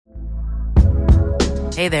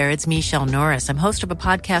Hey there, it's Michelle Norris. I'm host of a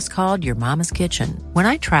podcast called Your Mama's Kitchen. When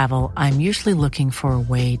I travel, I'm usually looking for a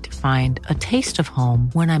way to find a taste of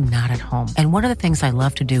home when I'm not at home. And one of the things I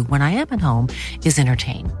love to do when I am at home is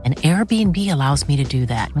entertain. And Airbnb allows me to do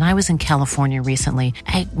that. When I was in California recently,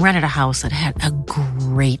 I rented a house that had a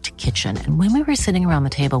great kitchen. And when we were sitting around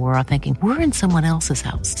the table, we were all thinking, we're in someone else's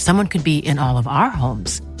house. Someone could be in all of our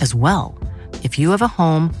homes as well. If you have a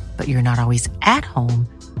home, but you're not always at home,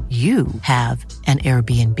 you have an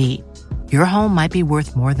Airbnb. Your home might be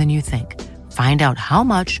worth more than you think. Find out how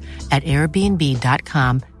much at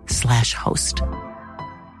airbnb.com/host.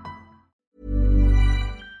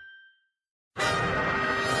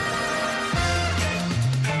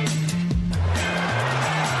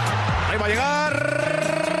 Ahí va a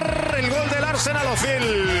llegar el gol del Arsenal.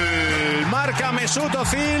 Özil. Marca Mesut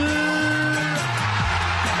Özil.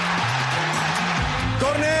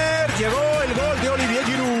 Corner. Llegó el gol de Olivier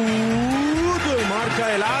Giroud.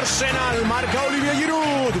 Marca el Arsenal. Marca Olivier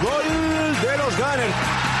Giroud. Gol de los Gunners.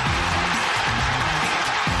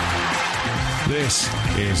 This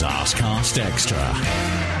is Arscast Extra.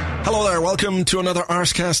 Hello there, welcome to another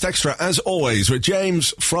Arscast Extra. As always, with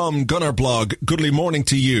James from Gunner Blog. Goodly morning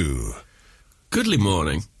to you. Goodly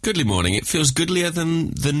morning. Goodly morning. It feels goodlier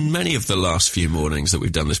than many of the last few mornings that we've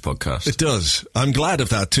done this podcast. It does. I'm glad of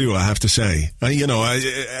that too, I have to say.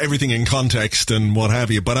 Everything in context and what have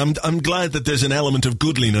you, but I'm glad that there's an element of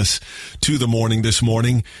goodliness to the morning this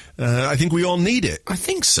morning. I think we all need it. I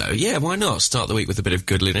think so, yeah. Why not start the week with a bit of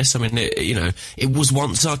goodliness? I mean, it was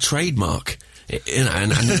once our trademark.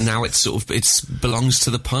 And now it belongs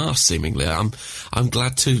to the past. Seemingly, I'm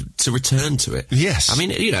glad to return to it. Yes, I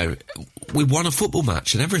mean, we won a football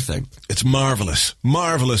match and everything. It's marvelous,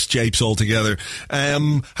 japes altogether.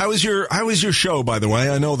 How is your show, by the way?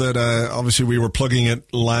 I know that obviously we were plugging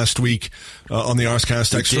it last week on the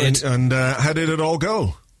Arscast Extra, and how did it all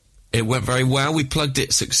go? It went very well. We plugged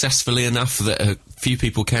it successfully enough that a few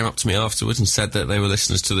people came up to me afterwards and said that they were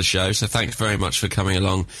listeners to the show. So thanks very much for coming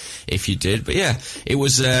along if you did. But yeah, it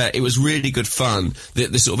was really good fun.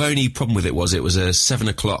 The sort of only problem with it was a 7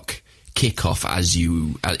 o'clock kickoff,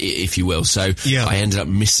 if you will. So yeah. I ended up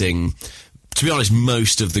missing, to be honest,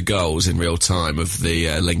 most of the goals in real time of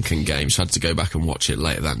the Lincoln game, so I had to go back and watch it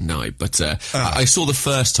later that night. But I saw the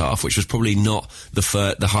first half, which was probably not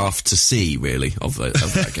the half to see, really, of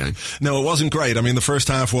that game. No, it wasn't great. I mean, the first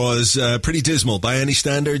half was pretty dismal. By any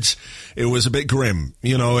standards, it was a bit grim.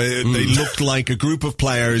 They looked like a group of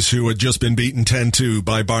players who had just been beaten 10-2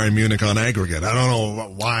 by Bayern Munich on aggregate. I don't know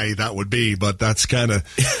why that would be, but that's kind of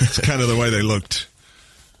the way they looked.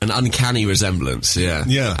 An uncanny resemblance, yeah.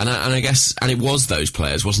 Yeah. And I guess, and it was those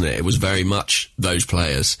players, wasn't it? It was very much those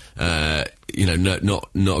players. Not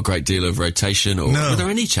a great deal of rotation, or no. Were there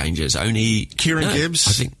any changes? Only Kieran Gibbs.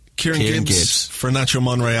 I think Kieran Gibbs for Nacho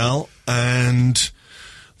Monreal, and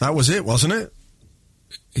that was it, wasn't it?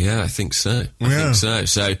 Yeah, I think so. I think so.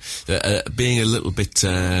 So, being a little bit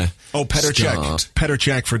Petr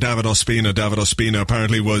Cech for David Ospina. David Ospina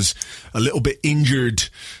apparently was a little bit injured,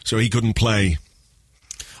 so he couldn't play.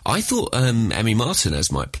 I thought Emi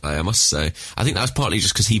Martinez might play, I must say. I think that was partly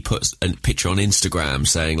just because he put a picture on Instagram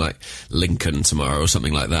saying, like, Lincoln tomorrow or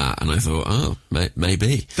something like that, and I thought,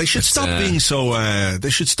 maybe. They should stop being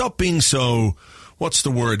so, what's the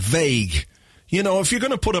word, vague. If you're going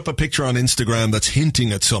to put up a picture on Instagram that's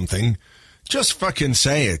hinting at something, just fucking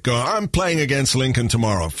say it. Go, I'm playing against Lincoln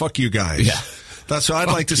tomorrow. Fuck you guys. Yeah. That's what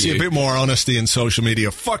I'd like to see, a bit more honesty in social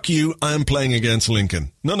media. Fuck you, I'm playing against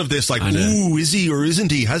Lincoln. None of this like, ooh, is he or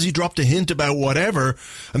isn't he? Has he dropped a hint about whatever?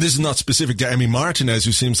 And this is not specific to Emi Martinez,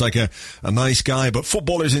 who seems like a nice guy, but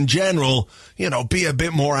footballers in general, be a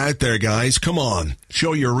bit more out there, guys. Come on.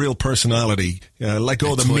 Show your real personality. Let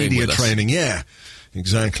go of the media training. Yeah,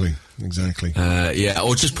 exactly.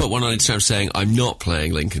 Or just put one on Instagram saying, I'm not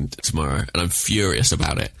playing Lincoln tomorrow, and I'm furious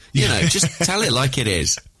about it. Just tell it like it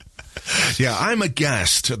is. Yeah, I'm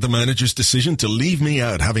aghast at the manager's decision to leave me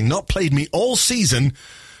out. Having not played me all season,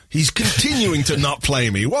 he's continuing to not play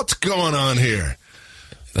me. What's going on here?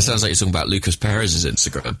 That sounds like you're talking about Lucas Perez's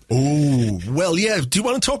Instagram. Oh, well, yeah. Do you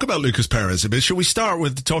want to talk about Lucas Perez a bit? Shall we start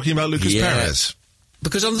with talking about Lucas Perez?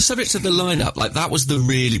 Because on the subject of the lineup, that was the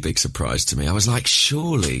really big surprise to me. I was like,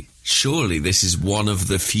 surely this is one of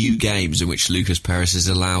the few games in which Lucas Perez is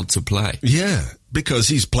allowed to play. Yeah, because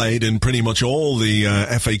he's played in pretty much all the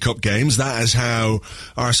FA Cup games. That is how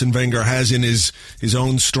Arsene Wenger has, in his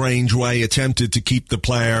own strange way, attempted to keep the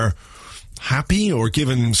player happy or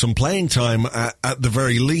given some playing time at the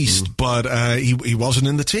very least, but he wasn't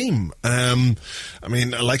in the team. I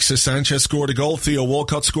mean, Alexis Sanchez scored a goal, Theo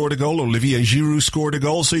Walcott scored a goal, Olivier Giroud scored a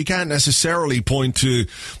goal, so you can't necessarily point to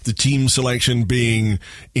the team selection being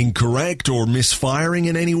incorrect or misfiring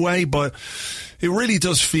in any way, but it really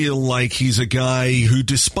does feel like he's a guy who,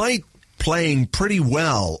 despite playing pretty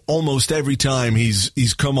well almost every time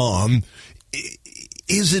he's come on,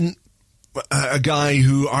 isn't a guy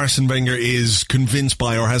who Arsene Wenger is convinced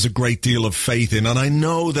by or has a great deal of faith in. And I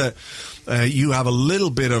know that you have a little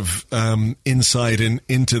bit of insight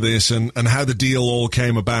into this and how the deal all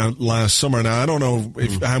came about last summer. Now, I don't know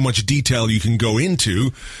how much detail you can go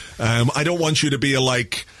into. I don't want you to be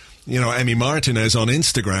like, Emi Martinez on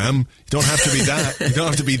Instagram. You don't have to be that. You don't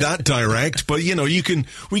have to be that direct. But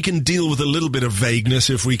we can deal with a little bit of vagueness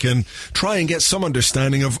if we can try and get some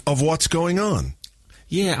understanding of what's going on.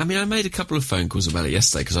 Yeah, I mean, I made a couple of phone calls about it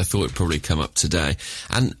yesterday because I thought it'd probably come up today.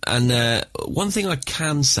 And one thing I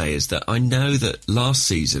can say is that I know that last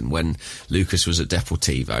season when Lucas was at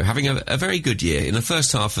Deportivo, having a very good year, in the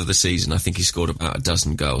first half of the season, I think he scored about a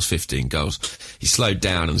dozen goals, 15 goals. He slowed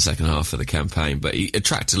down in the second half of the campaign, but he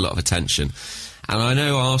attracted a lot of attention. And I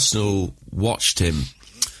know Arsenal watched him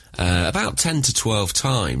about 10 to 12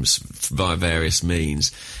 times via various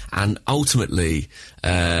means, and ultimately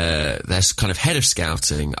their kind of head of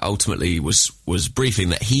scouting ultimately was briefing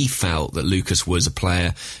that he felt that Lucas was a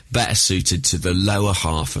player better suited to the lower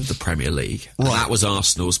half of the Premier League. Right. And that was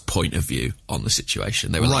Arsenal's point of view on the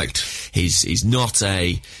situation. They were like, he's not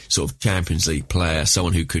a sort of Champions League player,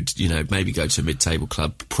 someone who could, maybe go to a mid-table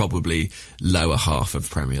club, probably lower half of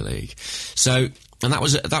Premier League. So, and that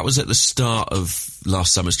was at the start of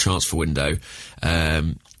last summer's transfer window.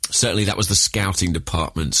 Certainly that was the scouting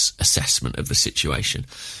department's assessment of the situation.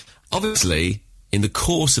 Obviously, in the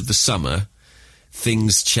course of the summer,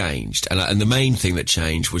 things changed. And the main thing that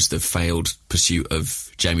changed was the failed pursuit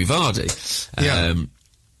of Jamie Vardy. Yeah.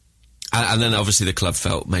 And then obviously the club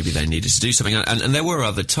felt maybe they needed to do something. And there were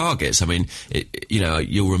other targets. I mean,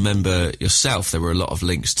 you'll remember yourself, there were a lot of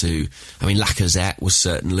links to, Lacazette was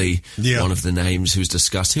certainly one of the names who was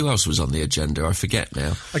discussed. Who else was on the agenda? I forget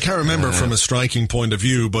now. I can't remember from a striking point of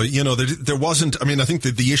view, but, there wasn't, I think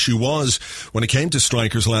that the issue was, when it came to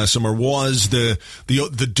strikers last summer, was the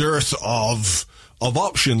dearth of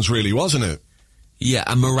options, really, wasn't it? Yeah,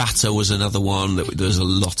 and Morata was another one that there's a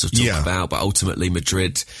lot of talk about, but ultimately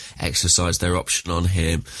Madrid exercised their option on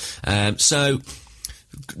him. So,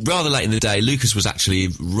 rather late in the day, Lucas was actually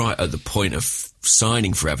right at the point of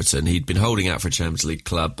signing for Everton. He'd been holding out for a Champions League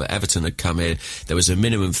club, but Everton had come in. There was a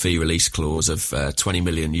minimum fee release clause of 20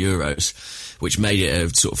 million euros, which made it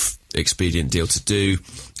a sort of expedient deal to do.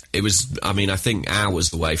 It was, I think,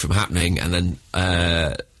 hours away from happening, and then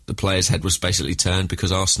the player's head was basically turned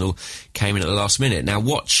because Arsenal came in at the last minute. Now,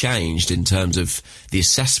 what changed in terms of the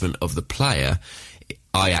assessment of the player,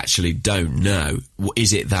 I actually don't know.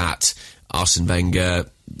 Is it that Arsene Wenger,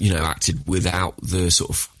 acted without the sort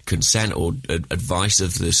of consent or advice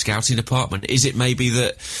of the scouting department? Is it maybe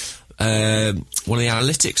that one of the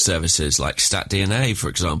analytics services, like StatDNA, for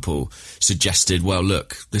example, suggested, well,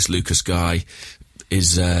 look, this Lucas guy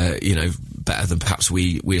is, better than perhaps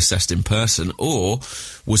we assessed in person? Or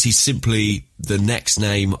was he simply the next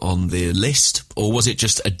name on the list? Or was it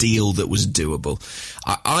just a deal that was doable?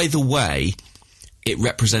 Either way, it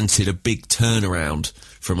represented a big turnaround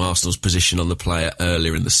from Arsenal's position on the player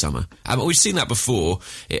earlier in the summer. We've seen that before.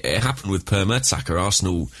 It happened with Per Mertesacker.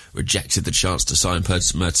 Arsenal rejected the chance to sign Per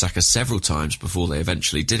Mertesacker several times before they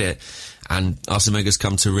eventually did it. And Arsene Wenger's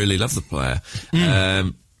come to really love the player.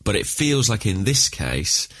 But it feels like in this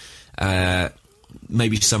case,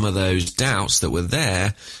 maybe some of those doubts that were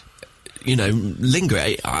there, linger.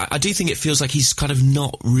 I do think it feels like he's kind of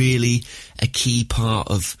not really a key part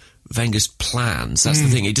of Wenger's plans. That's the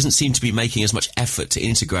thing. He doesn't seem to be making as much effort to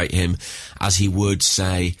integrate him as he would,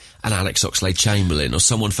 say, an Alex Oxlade-Chamberlain or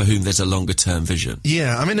someone for whom there's a longer-term vision.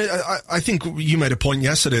 Yeah, I think you made a point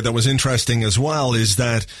yesterday that was interesting as well, is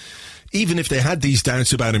that even if they had these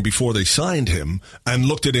doubts about him before they signed him and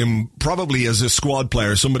looked at him probably as a squad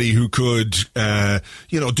player, somebody who could,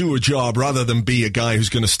 do a job rather than be a guy who's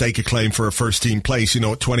going to stake a claim for a first team place,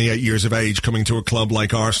 at 28 years of age, coming to a club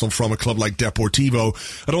like Arsenal from a club like Deportivo,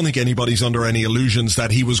 I don't think anybody's under any illusions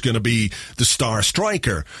that he was going to be the star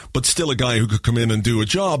striker, but still a guy who could come in and do a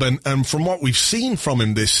job. And from what we've seen from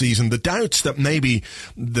him this season, the doubts that maybe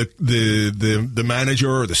the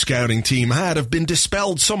manager or the scouting team had have been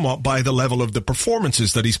dispelled somewhat by by the level of the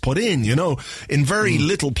performances that he's put in. You know, in very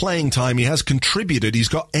little playing time, he has contributed. He's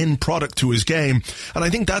got end product to his game. And I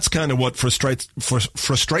think that's kind of what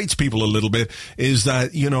frustrates people a little bit, is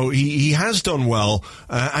that, you know, he has done well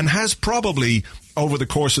and has probably over the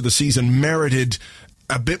course of the season merited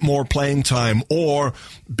a bit more playing time, or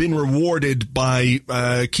been rewarded by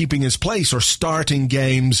keeping his place or starting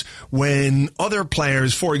games when other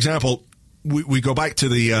players, for example, we go back to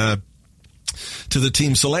the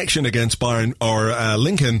team selection against Bayern or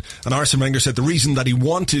Lincoln, and Arsene Wenger said the reason that he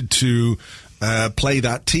wanted to play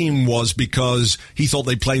that team was because he thought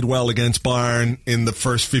they played well against Bayern in the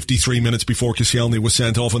first 53 minutes before Koscielny was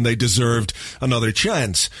sent off, and they deserved another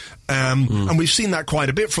chance. And we've seen that quite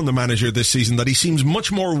a bit from the manager this season, that he seems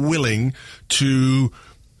much more willing to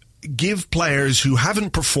give players who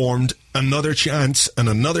haven't performed another chance and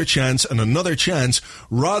another chance and another chance,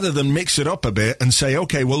 rather than mix it up a bit and say,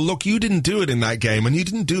 okay, well, look, you didn't do it in that game and you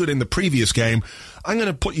didn't do it in the previous game. I'm going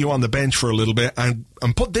to put you on the bench for a little bit and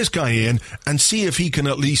put this guy in and see if he can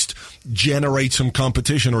at least generate some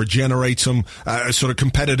competition or generate some sort of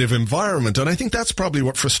competitive environment. And I think that's probably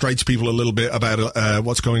what frustrates people a little bit about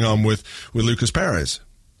what's going on with Lucas Perez.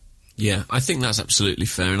 Yeah, I think that's absolutely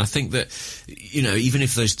fair, and I think that, you know, even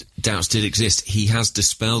if those doubts did exist, he has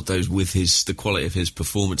dispelled those with the quality of his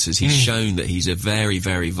performances. He's shown that he's a very,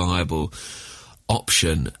 very viable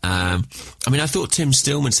option. I mean, I thought Tim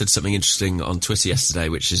Stillman said something interesting on Twitter yesterday,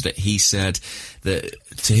 which is that he said that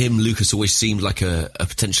to him, Lucas always seemed like a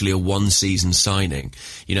potentially a one-season signing.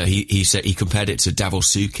 You know, he said he compared it to Davor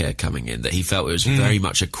Suker coming in, that he felt it was very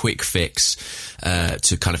much a quick fix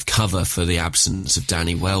to kind of cover for the absence of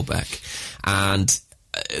Danny Welbeck. And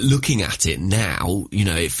looking at it now, you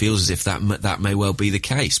know, it feels as if that may well be the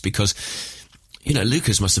case, because, you know,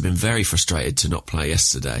 Lucas must have been very frustrated to not play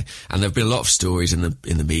yesterday, and there have been a lot of stories in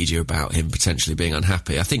the media about him potentially being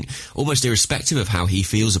unhappy. I think almost irrespective of how he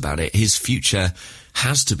feels about it, his future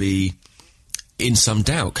has to be in some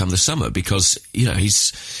doubt come the summer, because, you know,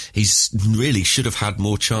 he's really should have had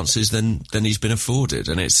more chances than he's been afforded.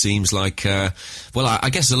 And it seems like, well, I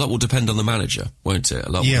guess a lot will depend on the manager, won't it? A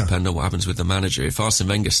lot will depend on what happens with the manager. If Arsene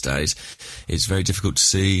Wenger stays, it's very difficult to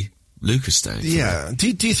see Lucas staying. Yeah. Do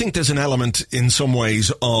you think there's an element in some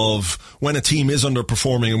ways of when a team is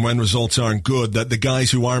underperforming and when results aren't good, that the guys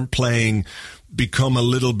who aren't playing become a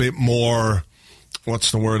little bit more,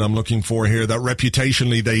 what's the word I'm looking for here, that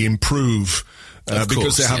reputationally they improve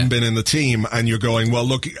because they haven't been in the team, and you're going, well,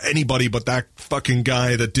 look, anybody but that fucking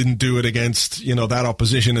guy that didn't do it against, you know, that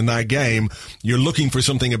opposition in that game, you're looking for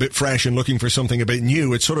something a bit fresh and looking for something a bit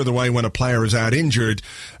new. It's sort of the way when a player is out injured,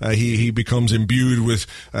 he becomes imbued with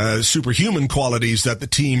superhuman qualities that the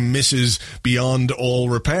team misses beyond all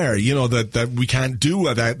repair. You know, that we can't do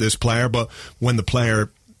without this player, but when the player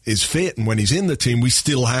is fit and when he's in the team, we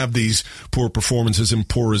still have these poor performances and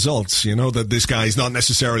poor results. You know, that this guy is not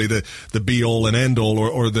necessarily the be-all and end-all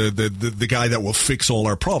or the guy that will fix all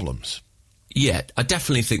our problems. Yeah, I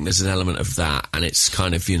definitely think there's an element of that, and it's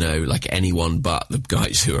kind of, you know, like anyone but the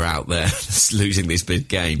guys who are out there losing these big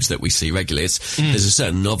games that we see regularly. There's a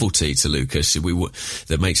certain novelty to Lucas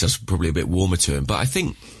that makes us probably a bit warmer to him. But I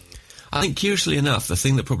think curiously enough, the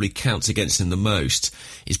thing that probably counts against him the most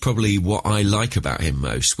is probably what I like about him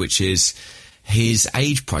most, which is his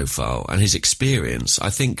age profile and his experience. I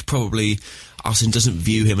think probably Arsene doesn't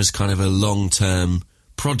view him as kind of a long-term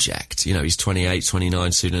project. You know, he's 28,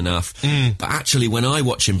 29 soon enough. But actually, when I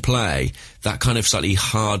watch him play, that kind of slightly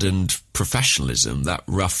hardened professionalism, that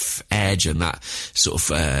rough edge and that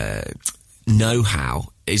sort of know-how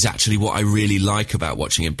is actually what I really like about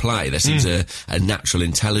watching him play. There seems a natural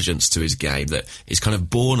intelligence to his game that is kind of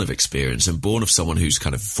born of experience and born of someone who's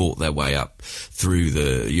kind of fought their way up through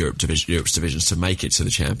the Europe's divisions to make it to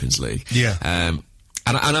the Champions League. Yeah. And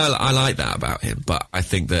I like that about him, but I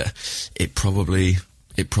think that it probably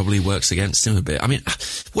works against him a bit. I mean,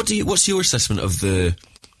 what's your assessment of the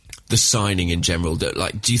signing in general?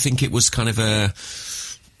 Like, do you think it was kind of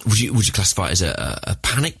would you classify it as a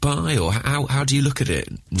panic buy, or how do you look at it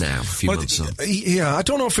now, a few months on? Yeah, I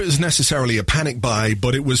don't know if it was necessarily a panic buy,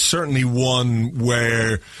 but it was certainly one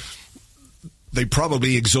where they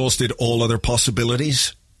probably exhausted all other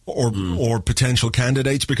possibilities or potential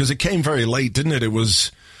candidates, because it came very late, didn't it? It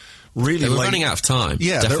was really late. They were running out of time.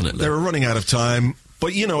 Yeah, definitely. They were running out of time.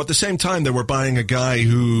 But, you know, at the same time, they were buying a guy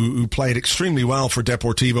who played extremely well for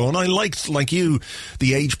Deportivo. And I liked, like you,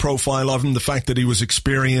 the age profile of him, the fact that he was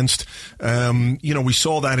experienced. You know, we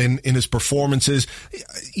saw that in his performances.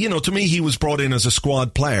 You know, to me, he was brought in as a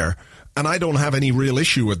squad player. And I don't have any real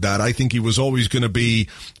issue with that. I think he was always going to be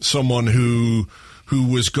someone who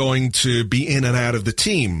was going to be in and out of the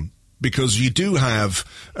team. because you do have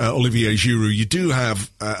Olivier Giroud, you do have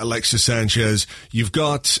Alexis Sanchez, you've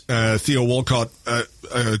got Theo Walcott,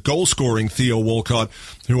 goal-scoring Theo Walcott,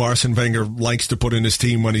 who Arsene Wenger likes to put in his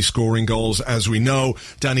team when he's scoring goals, as we know.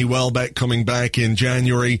 Danny Welbeck coming back in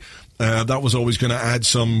January. That was always going to add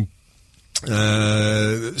some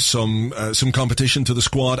competition to the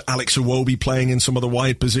squad. Alex Iwobi playing in some of the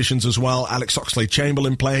wide positions as well. Alex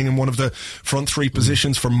Oxlade-Chamberlain playing in one of the front three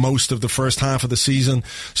positions for most of the first half of the season.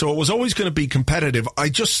 So it was always going to be competitive. I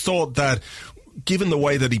just thought that, given the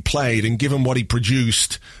way that he played and given what he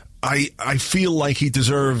produced, I feel like he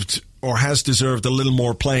deserved, or has deserved, a little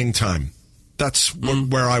more playing time. That's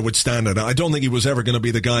where I would stand at it. I don't think he was ever going to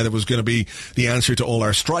be the guy that was going to be the answer to all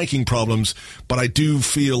our striking problems, but I do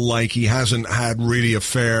feel like he hasn't had really a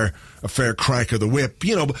fair crack of the whip.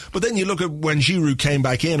 You know, but then you look at when Giroud came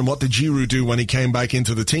back in, and what did Giroud do when he came back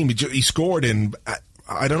into the team? He scored in,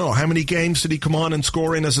 I don't know, how many games did he come on and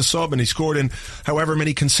score in as a sub, and he scored in however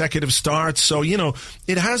many consecutive starts. So, you know,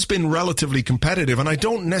 it has been relatively competitive, and I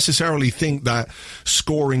don't necessarily think that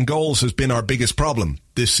scoring goals has been our biggest problem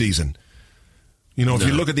this season. You know, if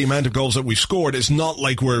you look at the amount of goals that we've scored, it's not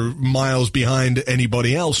like we're miles behind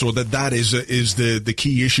anybody else, or that is the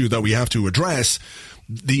key issue that we have to address.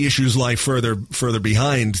 The issues lie further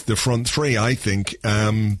behind the front three, I think.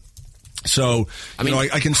 So,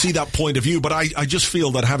 I can see that point of view, but I just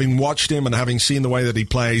feel that, having watched him and having seen the way that he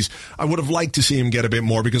plays, I would have liked to see him get a bit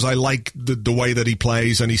more, because I like the way that he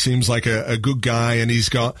plays, and he seems like a good guy, and he's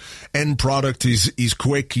got end product. He's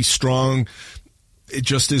quick, he's strong. It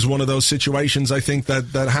just is one of those situations, I think,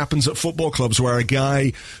 that happens at football clubs, where a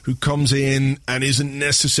guy who comes in and isn't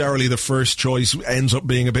necessarily the first choice ends up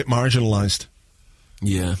being a bit marginalised.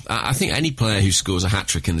 Yeah, I think any player who scores a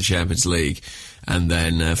hat-trick in the Champions League and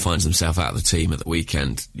then finds himself out of the team at the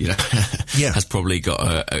weekend, has probably got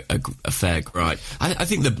a fair gripe. I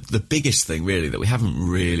think the biggest thing, really, that we haven't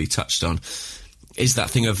really touched on is that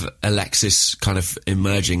thing of Alexis kind of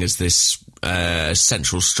emerging as this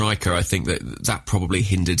central striker. I think that probably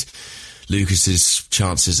hindered Lucas's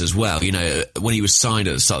chances as well. You know, when he was signed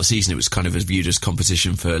at the start of the season, it was kind of viewed as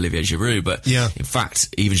competition for Olivier Giroud, but in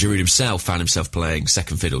fact, even Giroud himself found himself playing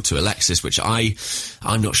second fiddle to Alexis, which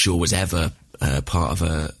I'm not sure was ever part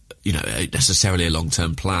of necessarily a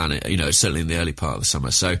long-term plan, certainly in the early part of the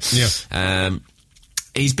summer. So,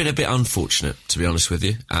 he's been a bit unfortunate, to be honest with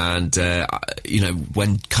you. And,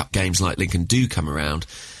 when cup games like Lincoln do come around,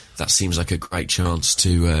 that seems like a great chance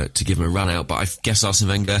to give him a run out. But I guess Arsene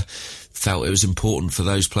Wenger felt it was important for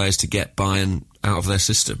those players to get Bayern out of their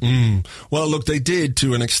system. Well, look, they did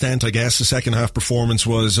to an extent, I guess. The second half performance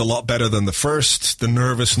was a lot better than the first. The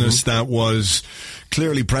nervousness that was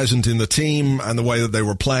clearly present in the team and the way that they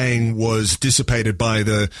were playing was dissipated by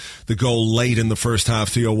the goal late in the first half.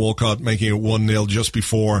 Theo Walcott making it 1-0 just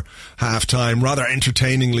before half-time, rather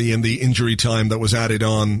entertainingly in the injury time that was added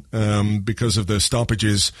on because of the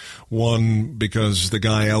stoppages. One because the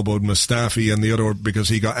guy elbowed Mustafi, and the other because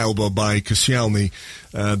he got elbowed by Koscielny,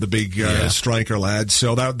 the big striker lad.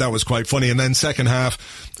 So that was quite funny. And then second half,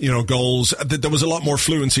 goals. There was a lot more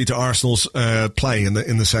fluency to Arsenal's play in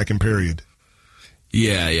the second period.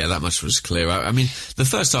 Yeah, that much was clear. I mean, the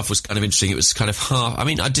first half was kind of interesting. It was kind of half. I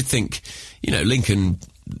mean, I did think, Lincoln,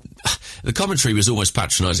 the commentary was almost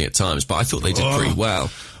patronising at times, but I thought they did pretty well.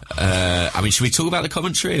 Should we talk about the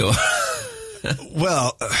commentary or?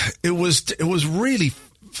 Well, it was really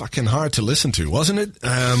fucking hard to listen to, wasn't it?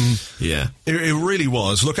 Yeah. It really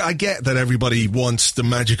was. Look, I get that everybody wants the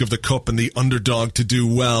magic of the cup and the underdog to do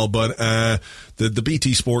well, but the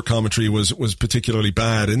BT Sport commentary was particularly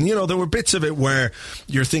bad. And, there were bits of it where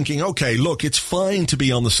you're thinking, okay, look, it's fine to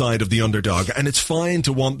be on the side of the underdog, and it's fine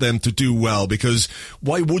to want them to do well, because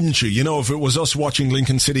why wouldn't you? If it was us watching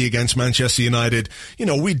Lincoln City against Manchester United,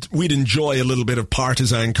 we'd enjoy a little bit of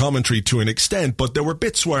partisan commentary to an extent, but there were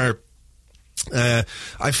bits where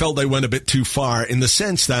I felt they went a bit too far, in the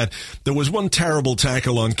sense that there was one terrible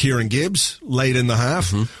tackle on Kieran Gibbs late in the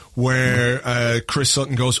half, where Chris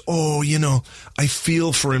Sutton goes, I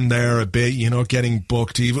feel for him there a bit, getting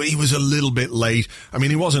booked. He was a little bit late. I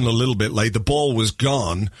mean, he wasn't a little bit late. The ball was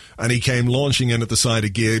gone, and he came launching in at the side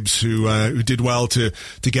of Gibbs, who did well to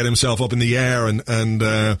get himself up in the air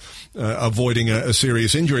and avoiding a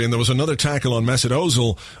serious injury. And there was another tackle on Mesut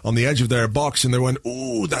Ozil on the edge of their box, and they went,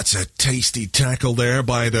 "Ooh, that's a tasty tackle there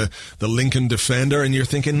by the Lincoln defender." And you're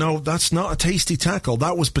thinking, no, that's not a tasty tackle.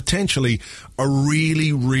 That was potentially a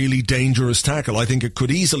really, really dangerous tackle. I think it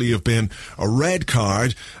could easily have been a red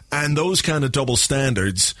card, and those kind of double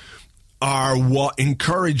standards are what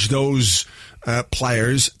encourage those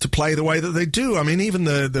players to play the way that they do. I mean, even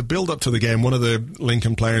the build-up to the game, one of the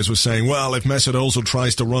Lincoln players was saying, well, if Mesut Ozil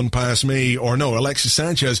tries to run past me, or no, Alexis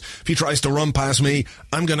Sanchez, if he tries to run past me,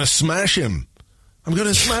 I'm going to smash him. I'm going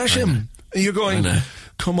to smash him. And you're going,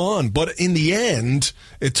 come on. But in the end,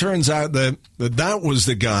 it turns out that was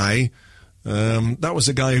the guy,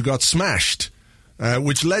 who got smashed,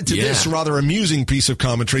 which led to this rather amusing piece of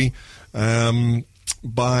commentary,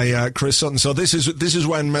 by Chris Sutton. So this is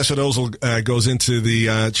when Mesut Ozil goes into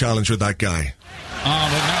the challenge with that guy. Oh,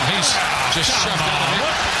 but no, he's just shoved out of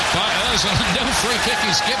it. But Ozil, no free kick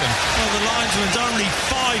is given. Well, the linesman's only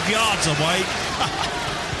 5 yards away.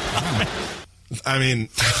 I mean,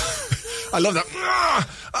 I love that.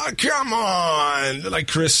 Come on! Like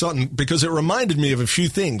Chris Sutton, because it reminded me of a few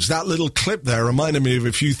things. That little clip there reminded me of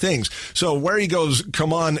a few things. So where he goes,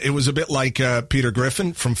 come on, it was a bit like Peter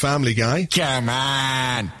Griffin from Family Guy. Come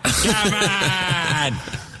on! Come on!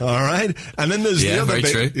 All right. And then there's the other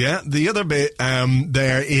bit. True. Yeah, the other bit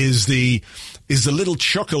there is the little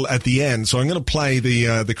chuckle at the end. So I'm going to play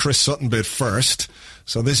the Chris Sutton bit first.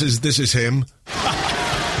 So this is him.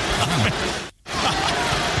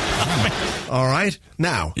 All right.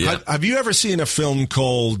 Now, have you ever seen a film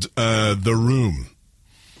called The Room?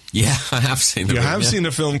 Yeah, I have seen The Room. You have seen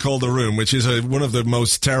a film called The Room, which is one of the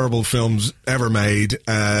most terrible films ever made.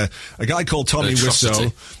 A guy called Tommy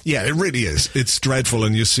Wiseau. Yeah, it really is. It's dreadful,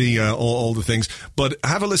 and you see all the things. But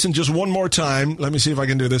have a listen just one more time. Let me see if I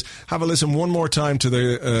can do this. Have a listen one more time to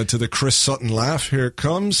the Chris Sutton laugh. Here it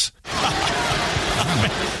comes.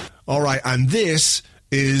 All right, and this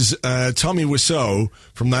is Tommy Wiseau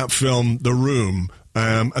from that film, The Room,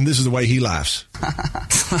 and this is the way he laughs.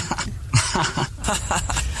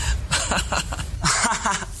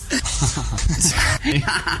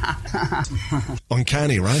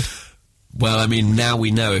 Uncanny, right? Well, I mean, now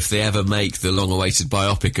we know if they ever make the long-awaited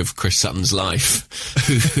biopic of Chris Sutton's life,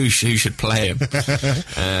 who should play him.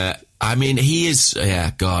 I mean, he is,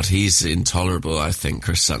 he's intolerable, I think,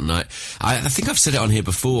 Chris Sutton. I think I've said it on here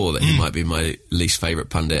before that he might be my least favourite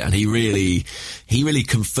pundit, and he really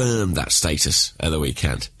confirmed that status at the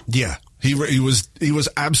weekend. Yeah. He was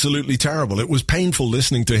absolutely terrible. It was painful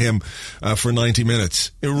listening to him for 90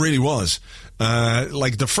 minutes. It really was.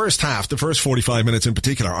 Like the first half, the first 45 minutes in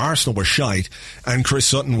particular, Arsenal was shite, and Chris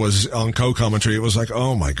Sutton was on co-commentary. It was like,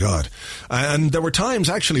 oh my God. And there were times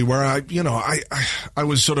actually where I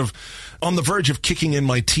was sort of on the verge of kicking in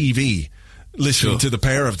my TV listening to the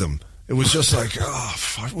pair of them. It was just like, oh,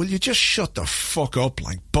 fuck, will you just shut the fuck up,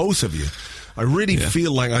 like both of you? I really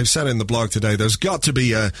feel like, I've said it in the blog today, there's got to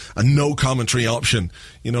be a no commentary option.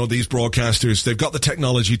 You know, these broadcasters, they've got the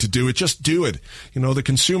technology to do it. Just do it. You know, the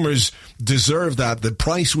consumers deserve that. The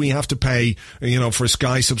price we have to pay, for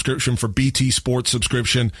Sky subscription, for BT Sports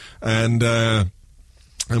subscription, and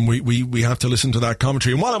we have to listen to that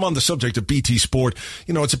commentary. And while I'm on the subject of BT Sport,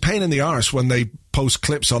 it's a pain in the arse when they post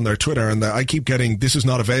clips on their Twitter, and I keep getting, this is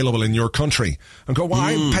not available in your country. And go, well,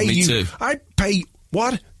 I pay you. Too. I pay.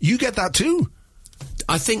 What? You get that too?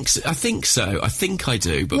 I think so. I think I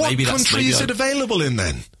do, but maybe that's... What country is it available in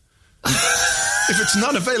then? If it's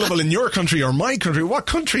not available in your country or my country, what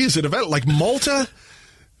country is it available? Like Malta?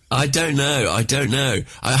 I don't know.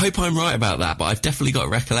 I hope I'm right about that, but I've definitely got a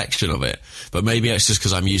recollection of it. But maybe it's just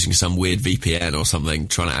because I'm using some weird VPN or something,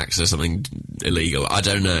 trying to access something illegal. I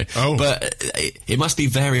don't know. Oh. But it must be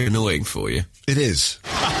very annoying for you. It is.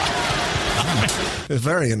 It's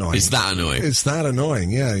very annoying. It's that annoying. It's that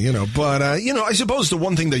annoying, yeah, But, I suppose the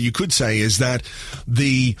one thing that you could say is that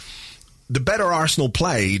the better Arsenal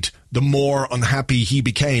played, the more unhappy he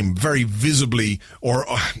became, very visibly, or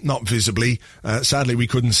not visibly. Sadly, we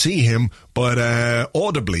couldn't see him, but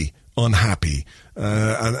audibly unhappy.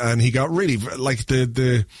 And he got really, like,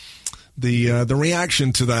 the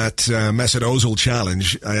reaction to that Mesut Ozil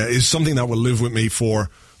challenge is something that will live with me for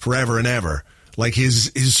forever and ever. Like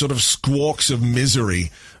his sort of squawks of misery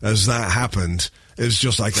as that happened is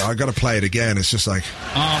just like, I got to play it again. It's just like,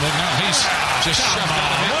 oh, but no, he's just shoved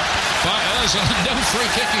out of it. But no free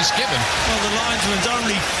kick is given. Well, the linesman's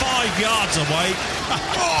only 5 yards away.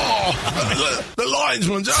 The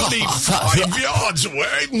linesman's only 5 yards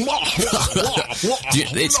away.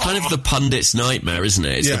 It's kind of the pundit's nightmare, isn't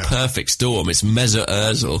it? It's the perfect storm. It's Mesut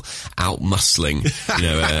Ozil out-muscling,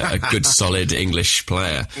 a good solid English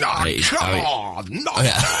player. Come on!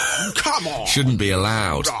 Come on! Shouldn't be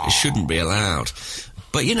allowed. It shouldn't be allowed.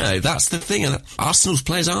 But, that's the thing. Arsenal's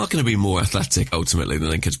players are going to be more athletic, ultimately, than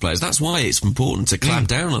Lincoln's players. That's why it's important to clamp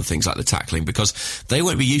down on things like the tackling, because they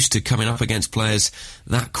won't be used to coming up against players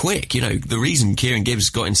that quick. The reason Kieran Gibbs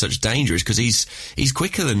got in such danger is because he's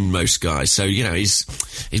quicker than most guys. So, he's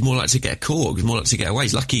more likely to get caught. He's more likely to get away.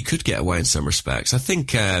 He's lucky he could get away in some respects. I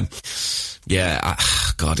think, it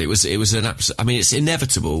was an absolute... I mean, it's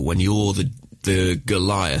inevitable when you're the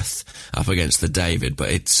Goliath up against the David, but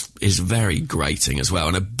it's very grating as well,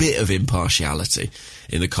 and a bit of impartiality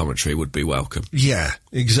in the commentary would be welcome. Yeah,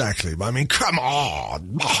 exactly. I mean, come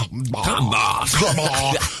on. Come on. On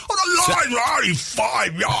the line, only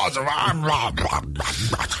 5 yards.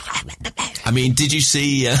 I mean, did you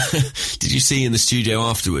see in the studio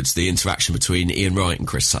afterwards the interaction between Ian Wright and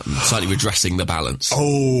Chris Sutton, slightly redressing the balance?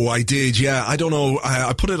 Oh, I did, yeah. I don't know.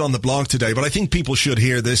 I put it on the blog today, but I think people should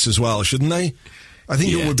hear this as well, shouldn't they? I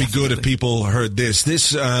think it would be good if people heard this.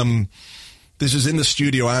 This is in the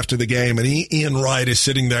studio after the game, and Ian Wright is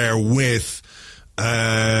sitting there with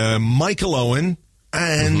Michael Owen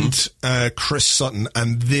and Chris Sutton,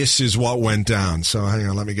 and this is what went down. So hang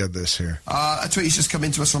on, let me get this here. A tweet has just come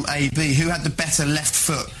into us from AB. Who had the better left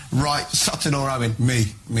foot, Wright, Sutton or Owen? Me.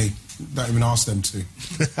 Don't even ask them to.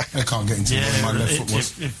 They can't get into what my left foot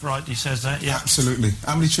was. If Wrighty says that, yeah. Absolutely.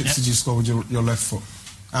 How many tricks did you score with your left foot?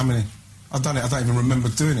 How many? I've done it. I don't even remember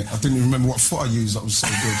doing it. I didn't even remember what foot I used. That was so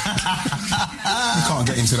good. You can't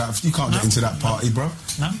get into that. You can't get into that party, bro.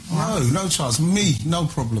 No chance. Me, no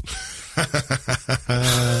problem.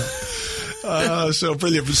 So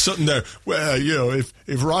brilliant for Sutton there. Well, if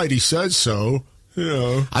Wrighty says so,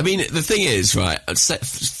 I mean, the thing is, right,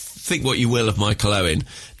 think what you will of Michael Owen,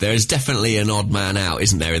 there is definitely an odd man out,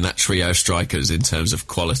 isn't there, in that trio of strikers in terms of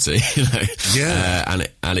quality, Yeah.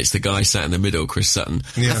 And it's the guy sat in the middle, Chris Sutton.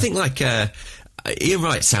 Yeah. I think, Ian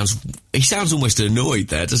Wright sounds almost annoyed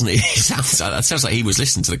there, doesn't he? That sounds like he was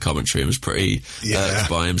listening to the commentary and was pretty irked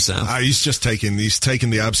by himself. He's just taking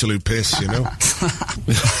the absolute piss,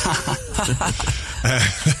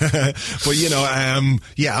 But,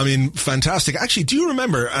 I mean, fantastic. Actually, do you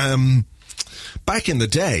remember, back in the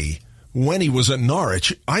day, when he was at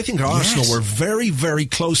Norwich, I think Arsenal were very, very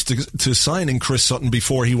close to signing Chris Sutton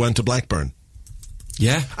before he went to Blackburn.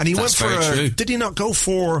 Yeah, and he went for did he not go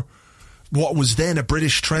for what was then a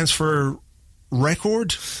British transfer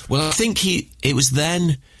record? Well, I think it was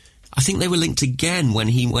then. I think they were linked again when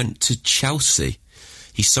he went to Chelsea.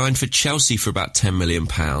 He signed for Chelsea for about £10 million,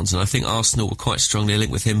 and I think Arsenal were quite strongly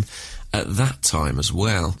linked with him at that time as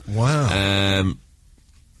well. Wow.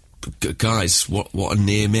 Guys, what a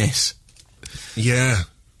near miss. Yeah.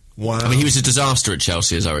 Wow. I mean, he was a disaster at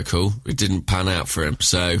Chelsea, as I recall. It didn't pan out for him,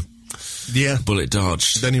 so... Yeah. Bullet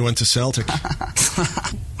dodged. Then he went to Celtic.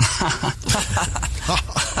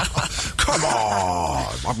 Come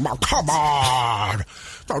on!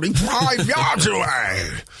 Only 5 yards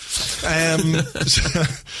away!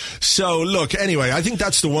 So look, anyway, I think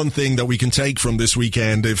that's the one thing that we can take from this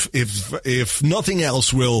weekend. If nothing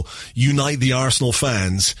else will unite the Arsenal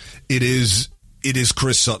fans, it is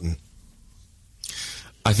Chris Sutton.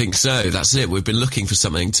 I think so. That's it. We've been looking for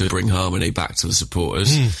something to bring harmony back to the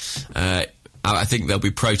supporters. I think there'll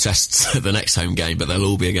be protests at the next home game, but they'll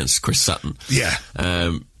all be against Chris Sutton. Yeah.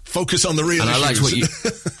 Focus on the real issues. I liked what you,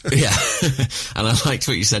 and I liked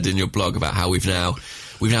what you said in your blog about how we've now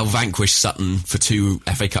vanquished Sutton for 2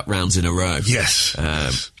 FA Cup rounds in a row. Yes.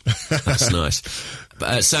 That's nice.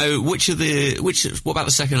 So, what about the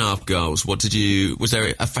second half goals? Was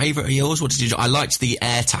there a favourite of yours? What did you do? I liked the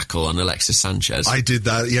air tackle on Alexis Sanchez. I did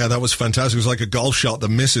that, yeah, that was fantastic. It was like a golf shot that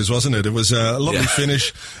misses, wasn't it? It was a lovely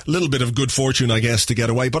finish, a little bit of good fortune, I guess, to get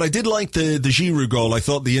away. But I did like the Giroud goal. I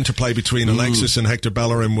thought the interplay between Alexis and Hector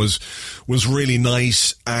Bellerin was really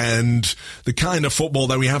nice, and the kind of football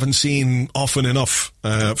that we haven't seen often enough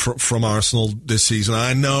from Arsenal this season.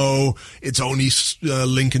 I know it's only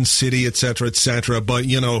Lincoln City, etc., but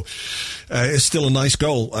it's still a nice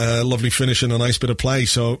goal, lovely finish and a nice bit of play.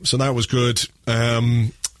 So that was good.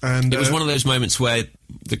 And it was one of those moments where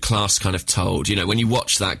the class kind of told. When you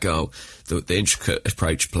watch that goal, the intricate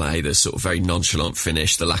approach play, the sort of very nonchalant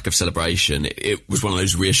finish, the lack of celebration. It was one of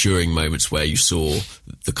those reassuring moments where you saw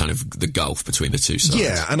the kind of the gulf between the two sides.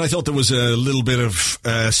 Yeah, and I thought there was a little bit of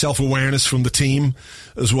self-awareness from the team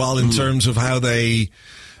as well in terms of how they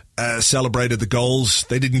celebrated the goals.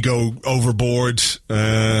 They didn't go overboard.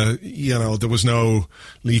 There was no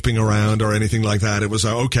leaping around or anything like that. It was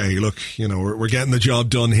okay. Look, we're getting the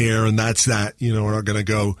job done here, and that's that. We're not going to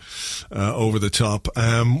go over the top.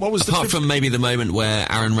 What was apart from maybe the moment where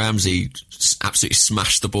Aaron Ramsey absolutely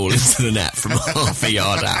smashed the ball into the net from half a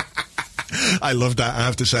yard out? I love that. I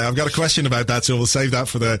have to say, I've got a question about that, so we'll save that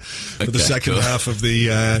for the second half of the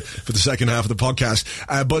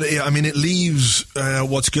podcast. But I mean, it leaves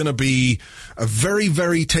what's going to be a very,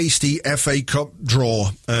 very tasty FA Cup draw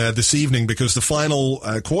this evening, because the final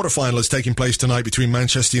quarter-final is taking place tonight between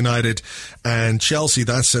Manchester United and Chelsea.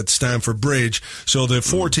 That's at Stamford Bridge. So the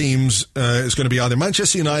four teams is going to be either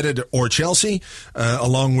Manchester United or Chelsea,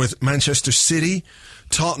 along with Manchester City,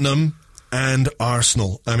 Tottenham and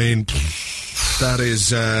Arsenal. I mean, that is,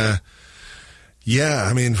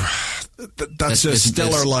 that's a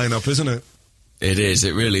stellar lineup, isn't it? It is,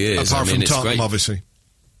 it really is. Apart from it's Tottenham, great. Obviously.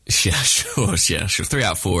 Yeah, sure. 3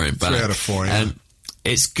 out of 4 ain't bad. 3 out of 4, yeah.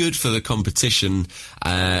 It's good for the competition.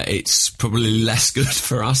 It's probably less good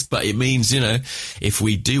for us, but it means, if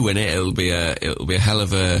we do win it, it'll be a hell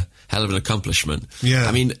of an accomplishment. Yeah.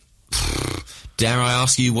 I mean, dare I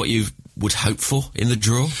ask you what you would hope for in the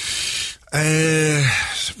draw?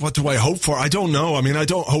 What do I hope for? I don't know. I mean, I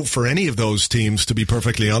don't hope for any of those teams, to be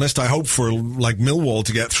perfectly honest. I hope for, like, Millwall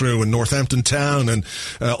to get through, and Northampton Town and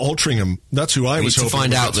Altrincham. That's who I was hoping to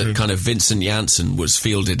find out that kind of Vincent Janssen was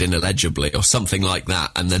fielded ineligibly or something like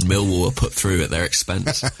that, and then Millwall were put through at their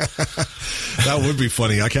expense. That would be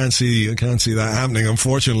funny. I can't see that happening,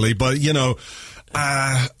 unfortunately. But,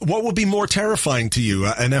 what would be more terrifying to you,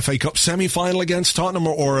 an FA Cup semi-final against Tottenham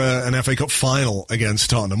or an FA Cup final against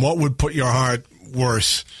Tottenham? What would put your heart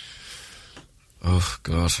worse? Oh,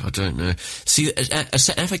 God, I don't know. See, a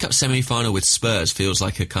FA Cup semi-final with Spurs feels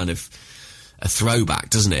like a kind of a throwback,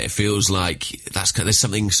 doesn't it? It feels like there's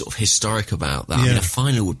something sort of historic about that. Yeah. I mean, a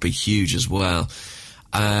final would be huge as well.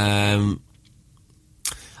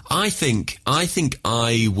 I think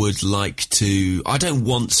I would like to... I don't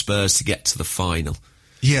want Spurs to get to the final.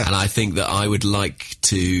 Yeah. And I think that I would like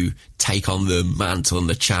to take on the mantle and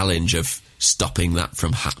the challenge of stopping that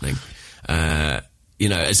from happening.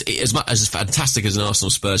 As fantastic as an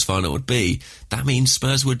Arsenal-Spurs final would be, that means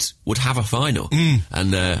Spurs would have a final.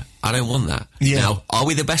 And I don't want that. Yeah. Now, are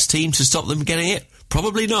we the best team to stop them getting it?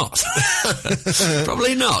 Probably not.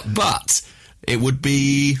 Probably not. But it would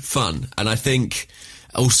be fun. And I think...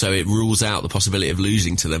 Also, it rules out the possibility of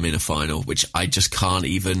losing to them in a final, which I just can't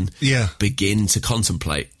even begin to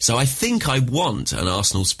contemplate. So I think I want an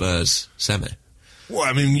Arsenal-Spurs semi. Well,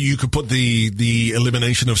 I mean, you could put the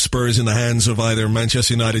elimination of Spurs in the hands of either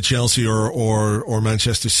Manchester United, Chelsea, or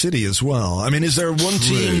Manchester City as well. I mean, is there one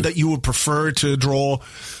team that you would prefer to draw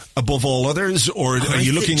above all others, or are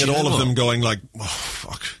you looking at all of them going like, oh,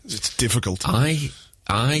 fuck, it's difficult? I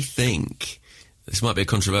think, this might be a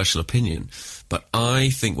controversial opinion, but I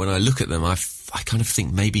think when I look at them, I kind of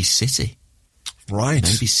think maybe City. Right.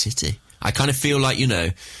 Maybe City. I kind of feel like,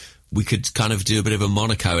 we could kind of do a bit of a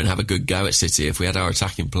Monaco and have a good go at City if we had our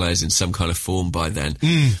attacking players in some kind of form by then.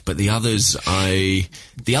 But the others are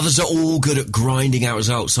all good at grinding out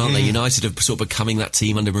results, aren't they? United have sort of becoming that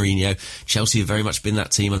team under Mourinho. Chelsea have very much been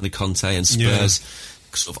that team under Conte, and Spurs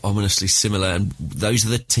sort of ominously similar. And those are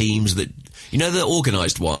the teams that, the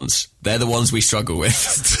organised ones. They're the ones we struggle with.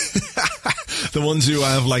 The ones who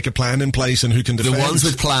have like a plan in place and who can defend. The ones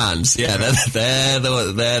with plans, they're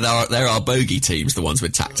our bogey teams. The ones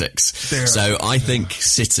with tactics. So I think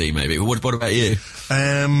City maybe. What about you?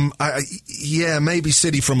 Maybe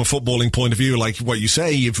City from a footballing point of view. Like what you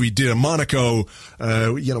say, if we did a Monaco,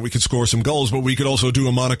 we could score some goals, but we could also do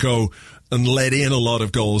a Monaco and let in a lot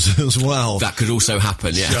of goals as well. That could also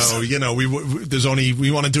happen, yes. So, we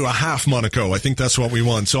want to do a half Monaco. I think that's what we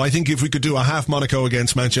want. So I think if we could do a half Monaco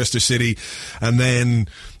against Manchester City, and then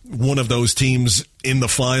one of those teams in the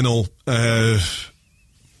final,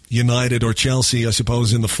 United or Chelsea, I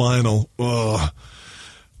suppose, in the final. I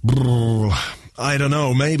don't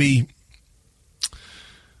know, maybe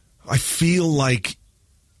I feel like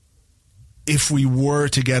if we were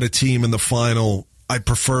to get a team in the final, I'd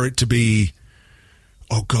prefer it to be,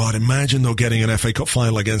 oh God, imagine though getting an FA Cup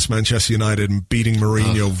final against Manchester United and beating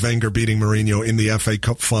Mourinho, Wenger beating Mourinho in the FA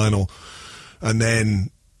Cup final, and then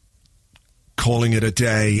calling it a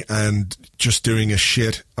day and just doing a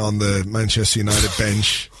shit on the Manchester United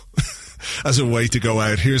bench as a way to go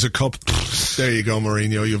out. Here's a cup. There you go,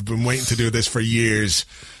 Mourinho. You've been waiting to do this for years.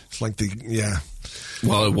 It's like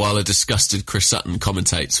While a disgusted Chris Sutton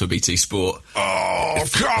commentates for BT Sport. Oh,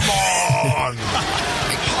 come on!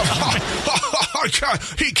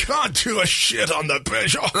 He can't do a shit on the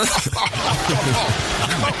bench.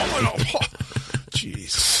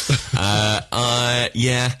 Jeez.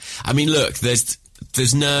 I mean, look, there's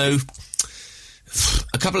no...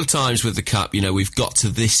 A couple of times with the Cup, we've got to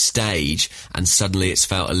this stage and suddenly it's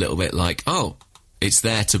felt a little bit like, oh, it's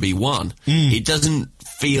there to be won. It doesn't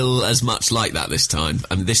feel as much like that this time.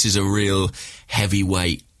 I mean, this is a real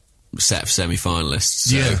heavyweight set of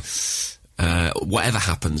semi-finalists. So, whatever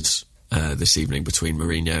happens this evening between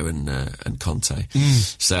Mourinho and Conte.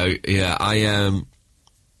 So yeah, I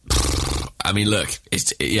mean, look,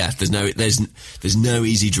 there's no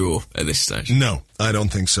easy draw at this stage. No, I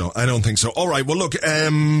don't think so. All right, well, look,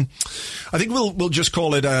 I think we'll just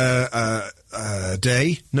call it a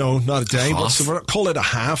day. No, not a day. Call it a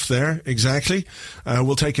half there, exactly.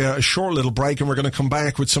 We'll take a short little break, and we're going to come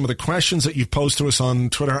back with some of the questions that you've posed to us on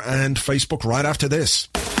Twitter and Facebook right after this.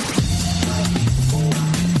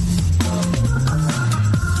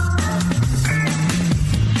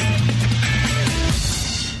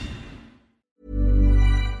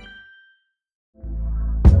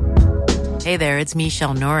 Hey there, it's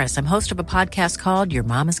Michelle Norris. I'm host of a podcast called Your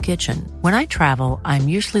Mama's Kitchen. When I travel, I'm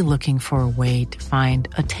usually looking for a way to find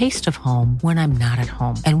a taste of home when I'm not at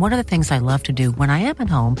home. And one of the things I love to do when I am at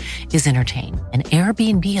home is entertain. And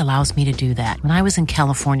Airbnb allows me to do that. When I was in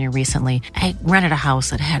California recently, I rented a house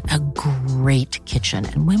that had a great kitchen.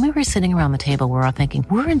 And when we were sitting around the table, we were all thinking,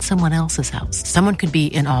 we're in someone else's house. Someone could be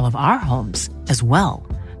in all of our homes as well.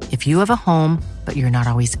 If you have a home, but you're not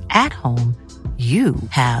always at home, you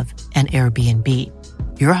have an Airbnb.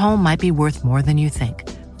 Your home might be worth more than you think.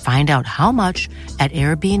 Find out how much at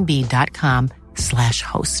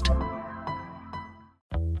airbnb.com/host.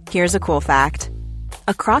 Here's a cool fact.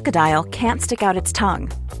 A crocodile can't stick out its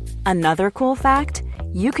tongue. Another cool fact,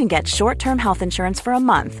 you can get short-term health insurance for a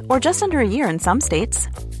month or just under a year in some states.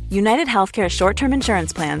 United Healthcare short-term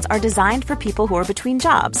insurance plans are designed for people who are between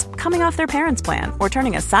jobs, coming off their parents' plan, or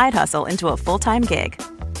turning a side hustle into a full-time gig.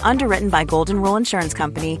 Underwritten by Golden Rule Insurance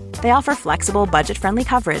Company, they offer flexible, budget-friendly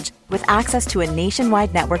coverage with access to a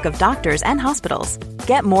nationwide network of doctors and hospitals.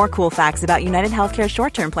 Get more cool facts about United Healthcare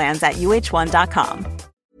short-term plans at uh1.com.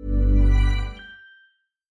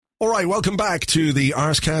 All right, welcome back to the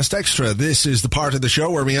Arscast Extra. This is the part of the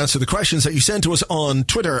show where we answer the questions that you send to us on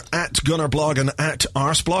Twitter at Gunnerblog and at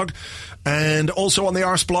Arsblog, and also on the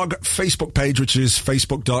Arsblog Facebook page, which is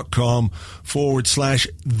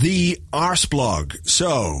facebook.com/the Arsblog.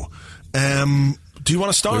 So, do you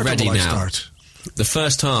want to start? We're ready or will now. I start? The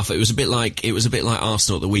first half, it was a bit like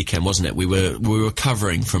Arsenal at the weekend, wasn't it? We were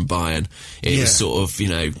recovering from Bayern. It was sort of,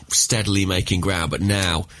 steadily making ground, but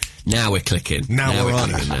now we're clicking. Now we're on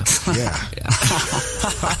clicking it.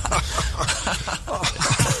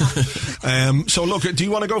 Yeah. So look, do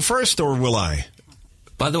you want to go first or will I?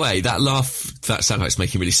 By the way, that sounds like it's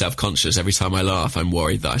making me really self-conscious. Every time I laugh, I'm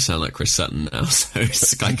worried that I sound like Chris Sutton now. So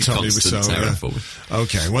it's like a constant terror for me.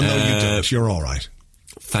 Okay, well, no, you don't. You're all right.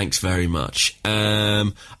 Thanks very much.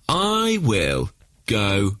 I will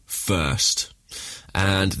go first.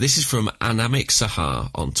 And this is from Anamik Sahar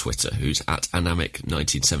on Twitter, who's at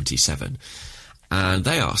Anamik1977. And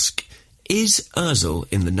they ask, is Ozil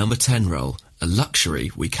in the number 10 role a luxury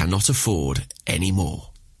we cannot afford anymore?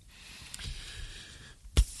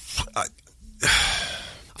 I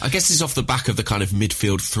guess this is off the back of the kind of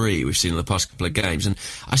midfield three we've seen in the past couple of games. And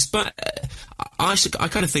I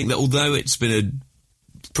kind of think that although it's been a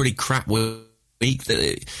pretty crap week,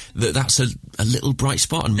 that's a little bright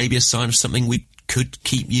spot and maybe a sign of something we could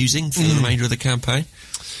keep using for the remainder of the campaign.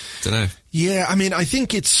 Don't know. Yeah, I mean, I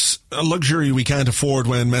think it's a luxury we can't afford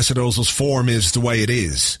when Mesut Ozil's form is the way it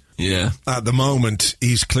is. Yeah. At the moment,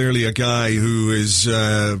 he's clearly a guy who is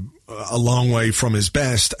a long way from his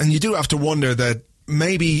best, and you do have to wonder that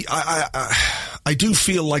maybe I do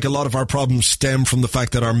feel like a lot of our problems stem from the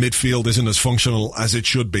fact that our midfield isn't as functional as it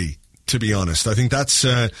should be. To be honest, I think that's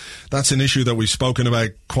an issue that we've spoken about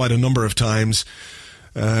quite a number of times.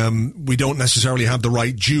 We don't necessarily have the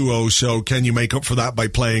right duo, so can you make up for that by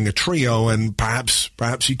playing a trio? And perhaps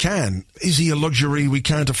you can. Is he a luxury we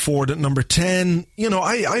can't afford at number 10?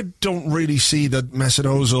 I don't really see that Mesut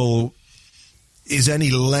Ozil is any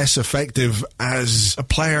less effective as a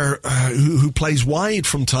player who plays wide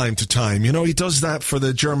from time to time. He does that for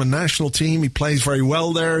the German national team. He plays very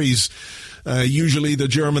well there. He's usually the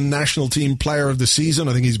German national team player of the season.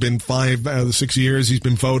 I think he's been 5 out of the 6 years. He's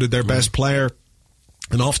been voted their best player.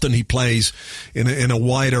 And often he plays in a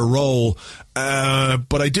wider role.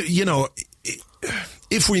 But I do,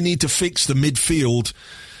 if we need to fix the midfield,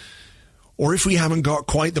 or if we haven't got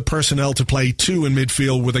quite the personnel to play two in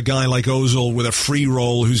midfield with a guy like Ozil with a free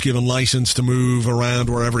role who's given license to move around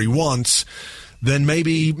wherever he wants, then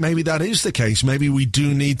maybe that is the case. Maybe we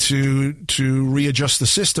do need to readjust the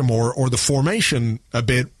system or the formation a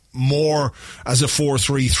bit more as a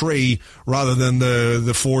 4-3-3 rather than the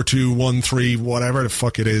 4-2-1-3, whatever the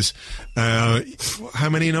fuck it is. How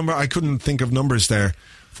many number? I couldn't think of numbers there.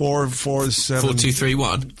 4-4-7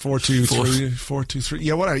 4-2-3-1 4-2-3 4-2-3.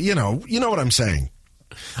 Yeah, you know what I'm saying.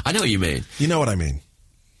 I know what you mean. You know what I mean.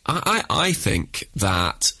 I think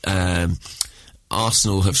that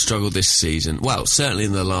Arsenal have struggled this season. Well, certainly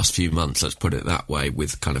in the last few months, let's put it that way,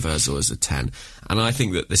 with kind of Ozil as a 10. And I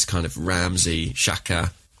think that this kind of Ramsey,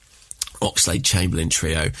 Xhaka, Oxlade-Chamberlain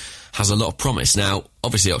trio has a lot of promise. Now,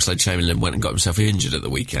 obviously Oxlade-Chamberlain went and got himself injured at the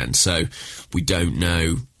weekend, so we don't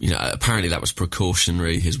know. Apparently that was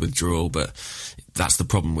precautionary, his withdrawal, but that's the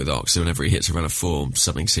problem with Ox. Whenever he hits a run of form,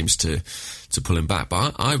 something seems to pull him back.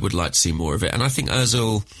 But I would like to see more of it. And I think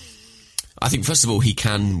Ozil, first of all, he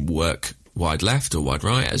can work wide left or wide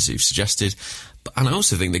right, as you've suggested. And I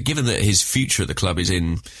also think that given that his future at the club is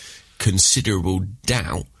in considerable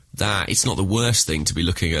doubt, that it's not the worst thing to be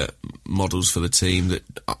looking at models for the team that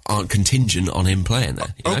aren't contingent on him playing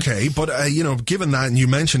there. Okay, but, given that, and you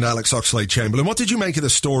mentioned Alex Oxlade-Chamberlain, what did you make of the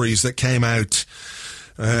stories that came out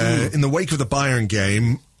in the wake of the Bayern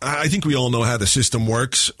game? I think we all know how the system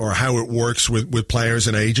works, or how it works with players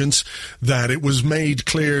and agents, that it was made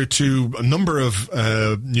clear to a number of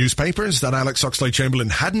newspapers that Alex Oxlade-Chamberlain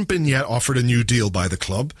hadn't been yet offered a new deal by the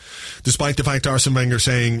club, despite the fact Arsene Wenger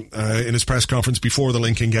saying in his press conference before the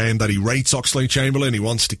Lincoln game that he rates Oxlade-Chamberlain, he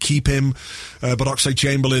wants to keep him, but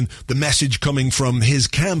Oxlade-Chamberlain, the message coming from his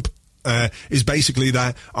camp is basically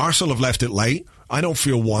that Arsenal have left it late, I don't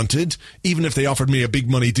feel wanted, even if they offered me a big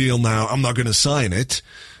money deal now, I'm not going to sign it.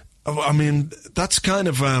 I mean, that's kind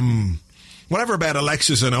of, whatever about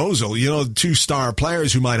Alexis and Ozil, two star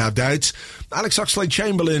players who might have doubts. Alex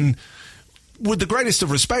Oxlade-Chamberlain, with the greatest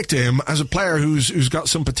of respect to him, as a player who's got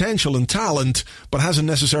some potential and talent, but hasn't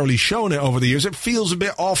necessarily shown it over the years, it feels a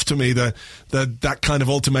bit off to me that kind of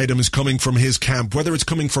ultimatum is coming from his camp. Whether it's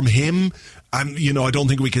coming from him, and I don't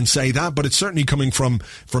think we can say that, but it's certainly coming from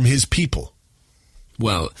his people.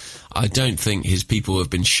 Well, I don't think his people have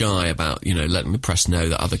been shy about, letting the press know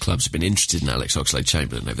that other clubs have been interested in Alex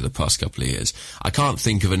Oxlade-Chamberlain over the past couple of years. I can't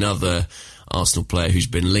think of another Arsenal player who's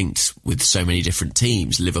been linked with so many different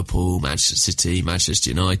teams. Liverpool, Manchester City, Manchester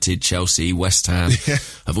United, Chelsea, West Ham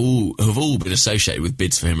have all been associated with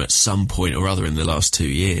bids for him at some point or other in the last 2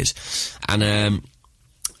 years. And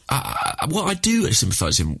what I do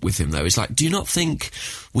sympathise with him, though, is do you not think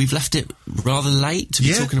we've left it rather late to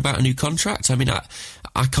be talking about a new contract? I mean,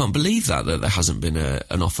 I can't believe that there hasn't been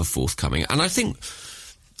an offer forthcoming. And I think,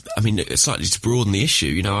 slightly to broaden the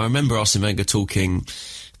issue, I remember Arsene Wenger talking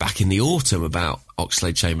back in the autumn about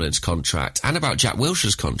Oxlade-Chamberlain's contract and about Jack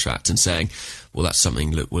Wilshere's contract and saying, well, that's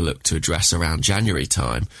something that we'll look to address around January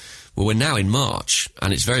time. Well, we're now in March,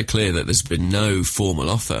 and it's very clear that there's been no formal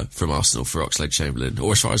offer from Arsenal for Oxlade-Chamberlain,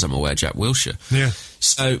 or as far as I'm aware, Jack Wilshere. Yeah.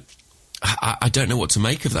 So, I don't know what to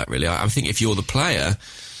make of that, really. I think if you're the player,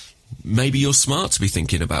 maybe you're smart to be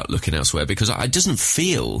thinking about looking elsewhere, because it doesn't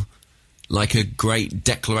feel like a great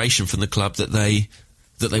declaration from the club that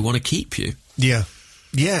they want to keep you. Yeah.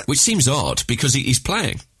 Yeah. Which seems odd, because he's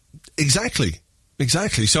playing. Exactly.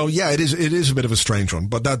 So, yeah, it is a bit of a strange one,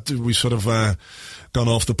 but that we sort of gone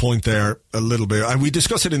off the point there a little bit. And we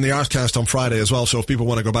discussed it in the Arscast on Friday as well, so if people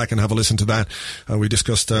want to go back and have a listen to that, we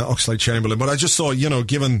discussed Oxlade-Chamberlain. But I just thought,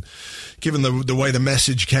 given the way the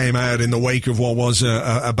message came out in the wake of what was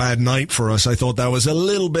a bad night for us, I thought that was a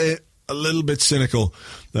little bit cynical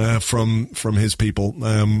from his people.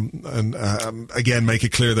 Again, make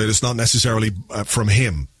it clear that it's not necessarily from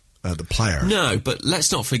him. The player. No, but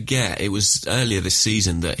let's not forget, it was earlier this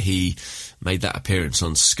season that he made that appearance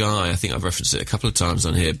on Sky. I think I've referenced it a couple of times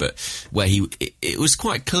on here, but where it was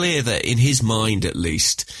quite clear that in his mind, at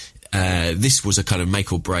least, this was a kind of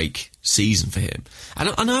make or break season for him.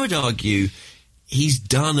 And I would argue he's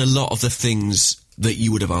done a lot of the things that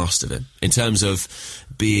you would have asked of him in terms of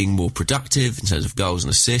being more productive, in terms of goals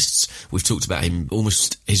and assists. We've talked about him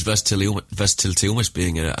his versatility almost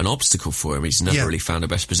being an obstacle for him. He's never really found a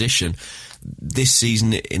best position. This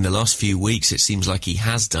season, in the last few weeks, it seems like he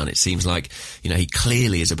has done. It seems like, he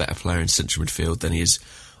clearly is a better player in central midfield than he is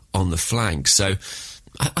on the flank. So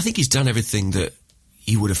I think he's done everything that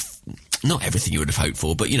he would have, not everything you would have hoped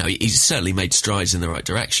for, but, he's certainly made strides in the right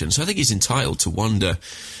direction. So I think he's entitled to wonder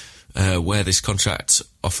where this contract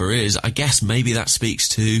offer is. I guess maybe that speaks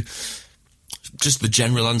to just the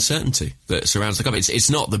general uncertainty that surrounds the club. It's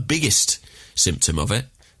not the biggest symptom of it,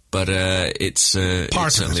 but it's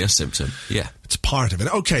certainly a symptom. Yeah. It's part of it.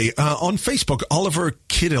 Okay, on Facebook, Oliver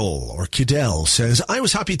Kiddell says, I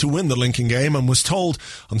was happy to win the Lincoln game and was told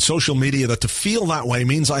on social media that to feel that way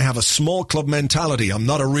means I have a small club mentality. I'm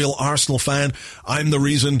not a real Arsenal fan. I'm the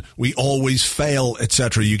reason we always fail,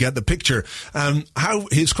 etc. You get the picture.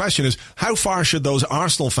 His question is, how far should those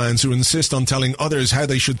Arsenal fans who insist on telling others how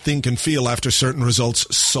they should think and feel after certain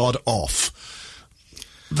results sod off?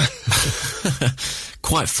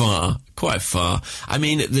 Quite far. I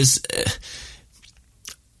mean, there's...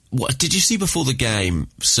 What did you see before the game?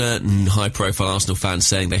 Certain high-profile Arsenal fans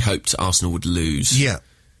saying they hoped Arsenal would lose. Yeah.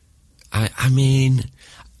 I mean,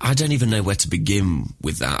 I don't even know where to begin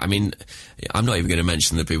with that. I mean, I'm not even going to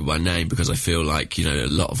mention the people by name because I feel like, you know, a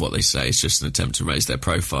lot of what they say is just an attempt to raise their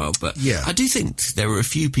profile. But yeah. I do think there are a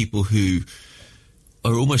few people who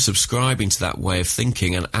are almost subscribing to that way of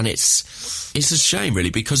thinking, and it's a shame, really,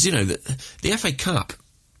 because, you know, the FA Cup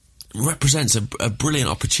represents a brilliant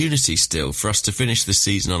opportunity still for us to finish this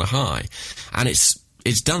season on a high. And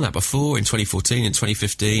it's done that before in 2014 and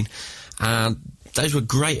 2015, and those were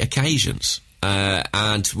great occasions.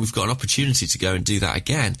 And we've got an opportunity to go and do that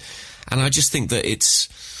again. And I just think that it's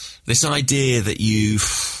this idea that you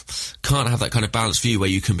can't have that kind of balanced view where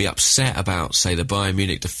you can be upset about, say, the Bayern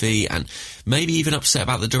Munich defeat, and maybe even upset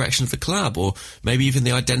about the direction of the club, or maybe even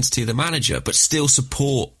the identity of the manager, but still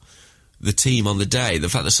support the team on the day. The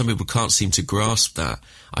fact that some people can't seem to grasp that,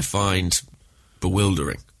 I find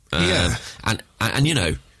bewildering. Yeah. And you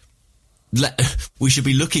know, we should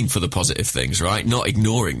be looking for the positive things, right? Not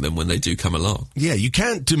ignoring them when they do come along. Yeah, you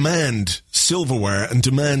can't demand silverware and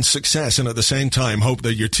demand success and at the same time hope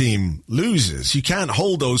that your team loses. You can't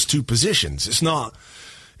hold those two positions.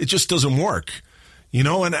 It just doesn't work. You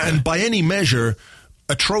know, and by any measure,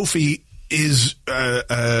 a trophy is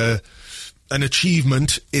an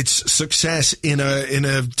achievement. It's success in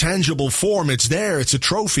a tangible form. It's there. It's a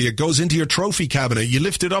trophy. It goes into your trophy cabinet. You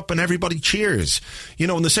lift it up and everybody cheers. You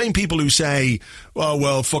know, and the same people who say, oh,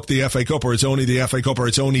 well, fuck the FA Cup, or it's only the FA Cup, or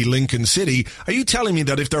it's only Lincoln City. Are you telling me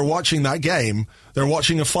that if they're watching that game, they're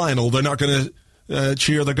watching a final, they're not going to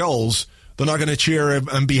cheer the goals? They're not going to cheer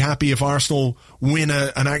and be happy if Arsenal win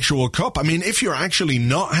an actual cup? I mean, if you're actually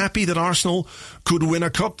not happy that Arsenal could win a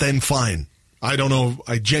cup, then fine. I don't know.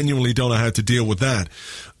 I genuinely don't know how to deal with that.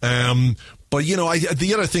 But, you know,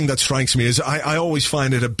 the other thing that strikes me is I always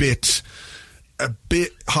find it a bit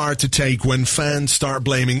hard to take when fans start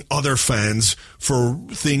blaming other fans for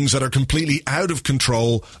things that are completely out of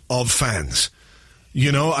control of fans.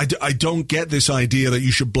 You know, I don't get this idea that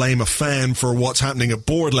you should blame a fan for what's happening at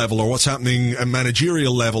board level or what's happening at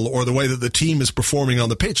managerial level or the way that the team is performing on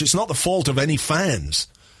the pitch. It's not the fault of any fans.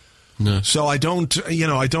 No. So I don't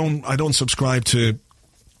subscribe to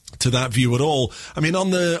that view at all. I mean, on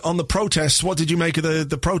the protests, what did you make of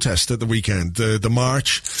the protest at the weekend? The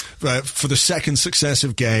march for the second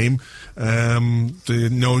successive game, the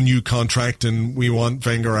no new contract and we want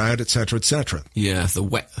Wenger out, etc., etc. Yeah,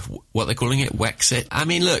 what they're calling it, Wexit. I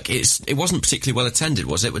mean, look, it wasn't particularly well attended,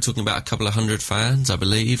 was it? We're talking about a couple of hundred fans, I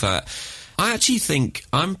believe. I actually think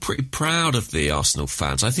I'm pretty proud of the Arsenal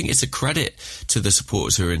fans. I think it's a credit to the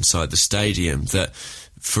supporters who are inside the stadium that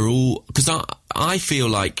for all... Because I feel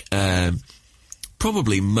like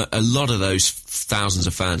probably a lot of those thousands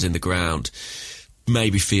of fans in the ground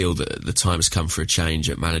maybe feel that the time has come for a change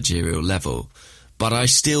at managerial level. But I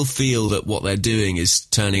still feel that what they're doing is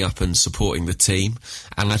turning up and supporting the team.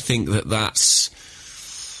 And I think that's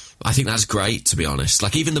great, to be honest.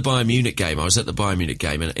 Like, even the Bayern Munich game, I was at the Bayern Munich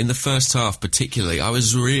game, and in the first half particularly, I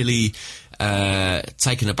was really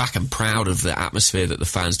taken aback and proud of the atmosphere that the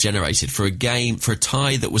fans generated for a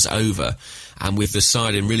tie that was over, and with the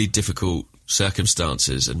side in really difficult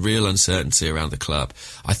circumstances and real uncertainty around the club.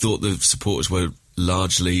 I thought the supporters were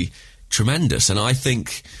largely tremendous, and I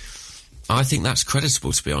think that's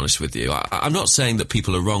creditable, to be honest with you. I'm not saying that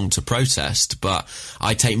people are wrong to protest, but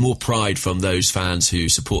I take more pride from those fans who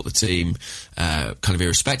support the team, kind of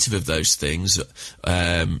irrespective of those things,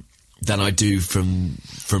 than I do from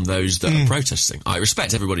those that are protesting. I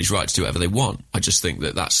respect everybody's right to do whatever they want. I just think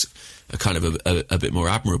that that's a kind of a bit more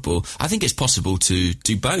admirable. I think it's possible to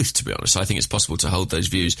do both, to be honest. I think it's possible to hold those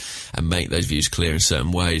views and make those views clear in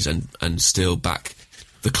certain ways and still back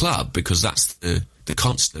the club, because that's the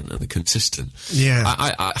constant and the consistent. Yeah.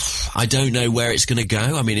 I don't know where it's going to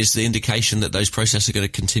go. I mean, is the indication that those protests are going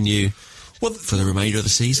to continue for the remainder of the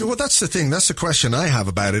season? Well, that's the thing. That's the question I have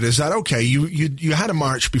about it, is that, okay, you had a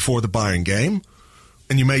march before the Bayern game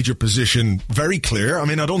and you made your position very clear. I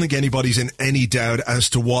mean, I don't think anybody's in any doubt as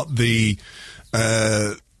to what the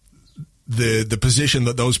position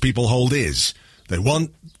that those people hold is. They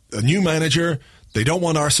want a new manager, they don't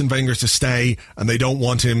want Arsene Wenger to stay, and they don't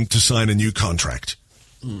want him to sign a new contract.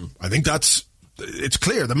 I think it's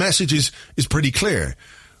clear. The message is pretty clear.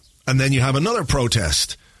 And then you have another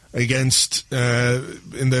protest against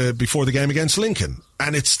before the game against Lincoln,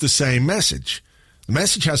 and it's the same message. The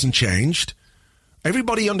message hasn't changed.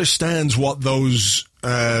 Everybody understands what those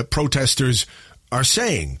protesters are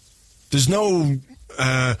saying. There's no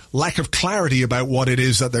lack of clarity about what it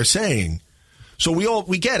is that they're saying. So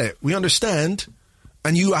we get it. We understand,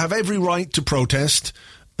 and you have every right to protest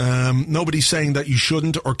Nobody's saying that you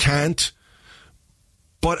shouldn't or can't.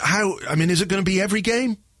 But is it going to be every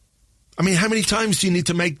game? I mean, how many times do you need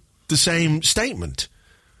to make the same statement?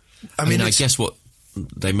 I guess what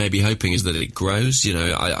they may be hoping is that it grows.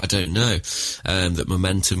 I don't know, that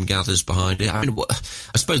momentum gathers behind it. I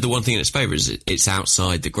suppose the one thing in its favour is it's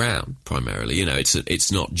outside the ground primarily.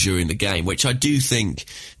 It's not during the game, which I do think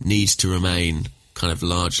needs to remain kind of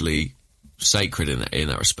largely sacred in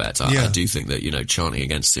that respect. I do think that chanting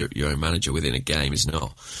against your own manager within a game is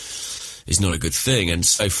not a good thing, and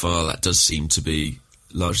so far that does seem to be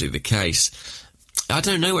largely the case. I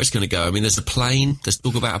don't know where it's going to go. I mean, there's a plane. There's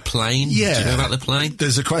talk about a plane. Yeah. Do you know about the plane?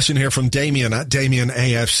 There's a question here from Damien at Damien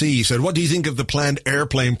AFC. He said, what do you think of the planned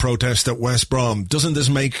airplane protest at West Brom? Doesn't this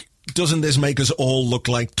make us all look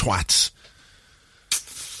like twats?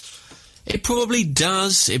 It probably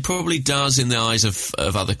does. It probably does in the eyes of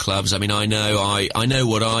other clubs. I mean, I know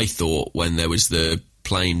what I thought when there was the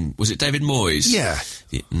plane. Was it David Moyes? Yeah.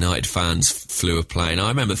 The United fans flew a plane. I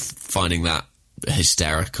remember finding that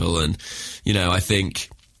hysterical, and I think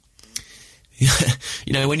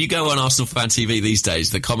when you go on Arsenal Fan TV these days,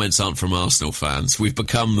 the comments aren't from Arsenal fans. We've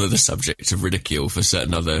become the subject of ridicule for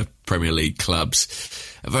certain other Premier League clubs,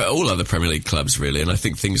 for all other Premier League clubs really, and I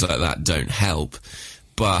think things like that don't help.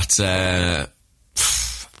 But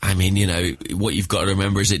what you've got to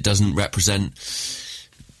remember is it doesn't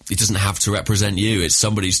have to represent you. It's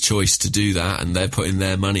somebody's choice to do that, and they're putting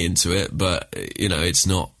their money into it, but it's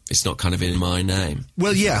not kind of in my name.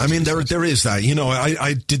 Well, yeah, I mean, there is that.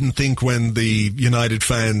 I didn't think when the United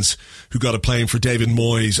fans who got a plane for David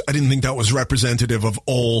Moyes, I didn't think that was representative of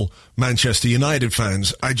all Manchester United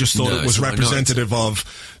fans. I just thought it was representative of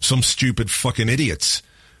some stupid fucking idiots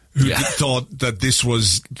who thought that this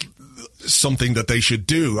was something that they should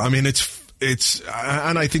do. I mean, it's,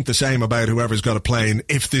 and I think the same about whoever's got a plane.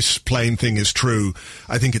 If this plane thing is true,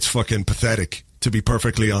 I think it's fucking pathetic, to be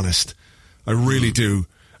perfectly honest. I really do.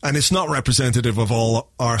 And it's not representative of all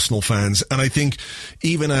Arsenal fans. And I think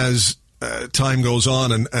even as time goes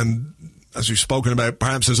on and as we've spoken about,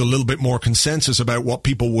 perhaps there's a little bit more consensus about what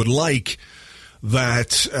people would like,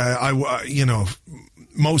 that,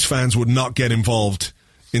 most fans would not get involved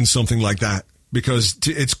in something like that, because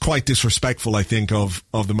it's quite disrespectful, I think, of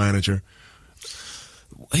the manager.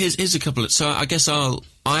 Here's a couple of... So I guess I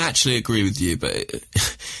actually agree with you, but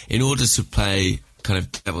in order to play kind of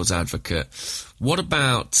devil's advocate, what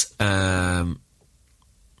about the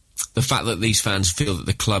fact that these fans feel that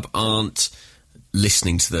the club aren't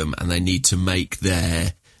listening to them and they need to make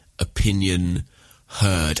their opinion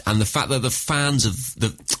heard, and the fact that the fans of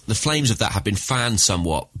the flames of that have been fanned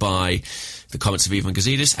somewhat by the comments of Ivan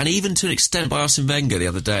Gazidis, and even to an extent by Arsene Wenger the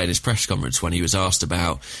other day in his press conference when he was asked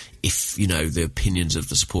about if the opinions of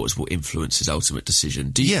the supporters will influence his ultimate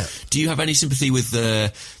decision. Do you have any sympathy with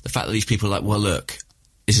the fact that these people are like, well, look,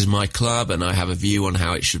 this is my club and I have a view on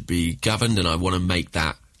how it should be governed and I want to make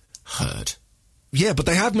that heard? Yeah, but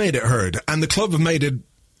they have made it heard, and the club have made it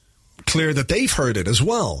clear that they've heard it as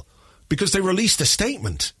well, because they released a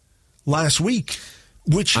statement last week,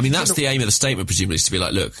 which... I mean, that's the aim of the statement, presumably, is to be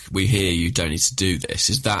like, look, we hear you don't need to do this.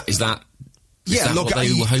 Is that what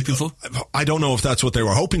they were hoping for? I don't know if that's what they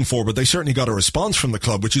were hoping for, but they certainly got a response from the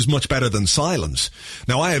club, which is much better than silence.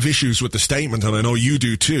 Now, I have issues with the statement, and I know you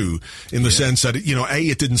do too, in the sense that, A,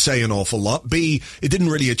 it didn't say an awful lot, B, it didn't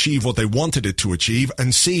really achieve what they wanted it to achieve,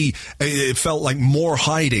 and C, it felt like more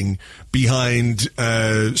hiding behind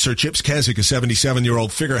Sir Chips Keswick, a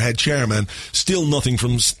 77-year-old figurehead chairman, still nothing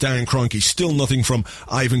from Stan Kroenke, still nothing from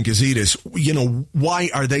Ivan Gazidis. Why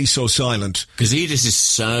are they so silent? Gazidis is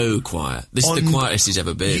so quiet. This is the quietest he's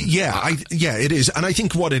ever been. Yeah, it is. And I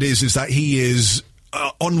think what it is that he is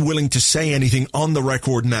unwilling to say anything on the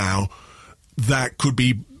record now that could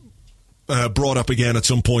be brought up again at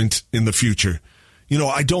some point in the future.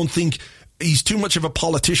 I don't think he's too much of a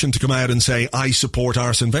politician to come out and say, I support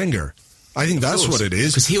Arsene Wenger. I think that's what it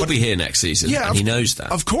is. Because he'll be here next season, and he knows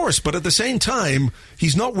that. Of course, but at the same time,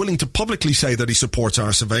 he's not willing to publicly say that he supports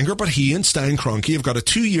Arsene Wenger, but he and Stan Kroenke have got a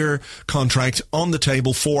 2-year contract on the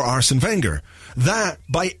table for Arsene Wenger. That,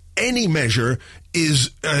 by any measure,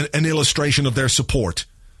 is an illustration of their support,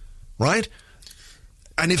 right?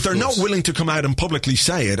 And if they're not willing to come out and publicly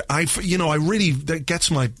say it, that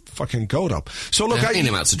gets my fucking goat up. So look, hanging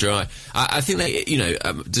him out to dry. I think they,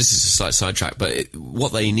 this is a slight sidetrack, but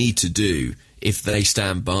what they need to do if they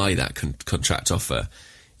stand by that contract offer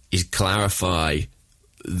is clarify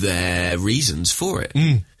their reasons for it.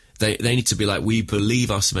 They need to be like, we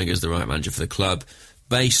believe Arsene Wenger is the right manager for the club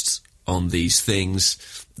based on these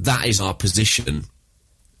things. That is our position.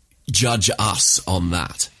 Judge us on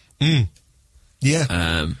that.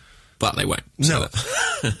 Yeah. But they won't. No,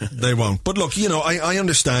 they won't. But look, I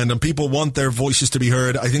understand, and people want their voices to be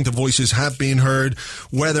heard. I think the voices have been heard.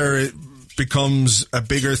 Whether it becomes a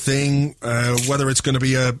bigger thing, whether it's going to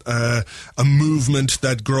be a movement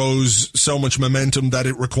that grows so much momentum that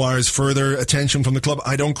it requires further attention from the club,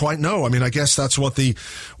 I don't quite know. I mean, I guess that's what the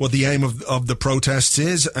aim of the protests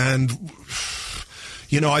is, and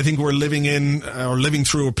I think we're living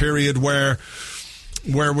through a period where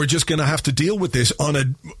we're just going to have to deal with this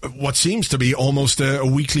on what seems to be almost a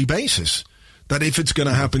weekly basis. That if it's going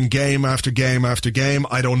to happen game after game after game,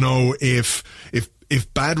 I don't know if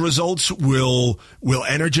bad results will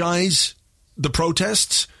energize the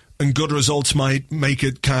protests and good results might make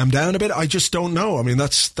it calm down a bit. I just don't know. I mean,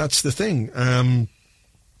 that's the thing.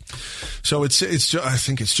 So it's I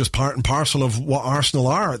think it's just part and parcel of what Arsenal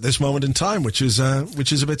are at this moment in time, which is a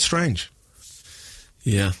bit strange.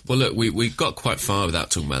 Yeah. Well, look, we got quite far without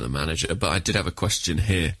talking about the manager, but I did have a question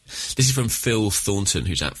here. This is from Phil Thornton,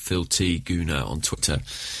 who's at Phil T. Guna on Twitter.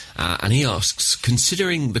 And he asks,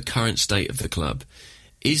 considering the current state of the club,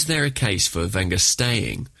 is there a case for Wenger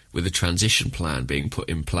staying with a transition plan being put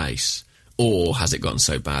in place? Or has it gotten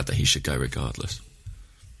so bad that he should go regardless?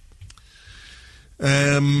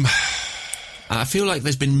 I feel like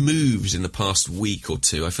there's been moves in the past week or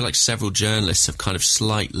two. I feel like several journalists have kind of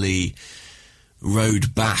slightly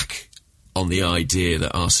rode back on the idea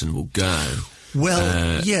that Arsene will go.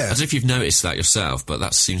 Well, yeah. I don't know if you've noticed that yourself, but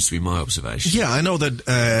that seems to be my observation. Yeah, I know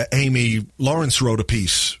that Amy Lawrence wrote a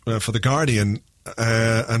piece for The Guardian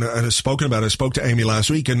and has spoken about it. I spoke to Amy last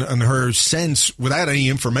week, and her sense, without any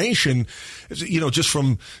information, just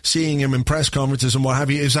from seeing him in press conferences and what have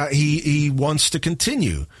you, is that he wants to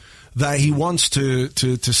continue. That he wants to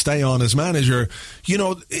stay on as manager.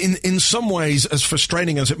 In some ways, as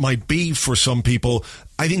frustrating as it might be for some people,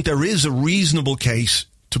 I think there is a reasonable case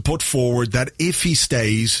to put forward that if he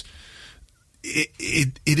stays,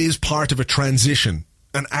 it is part of a transition,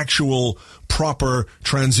 an actual proper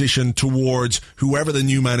transition towards whoever the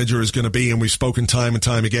new manager is going to be. And we've spoken time and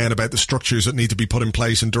time again about the structures that need to be put in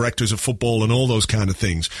place and directors of football and all those kind of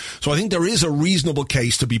things. So I think there is a reasonable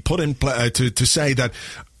case to be put in to say that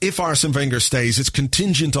if Arsene Wenger stays, it's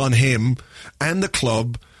contingent on him and the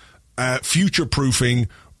club future-proofing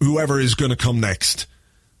whoever is going to come next.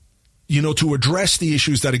 To address the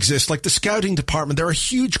issues that exist, like the scouting department. There are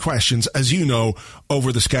huge questions, as you know,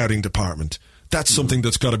 over the scouting department. That's something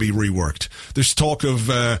that's got to be reworked. There's talk of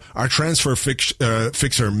our transfer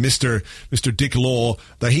fixer, Mr. Dick Law,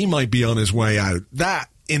 that he might be on his way out. That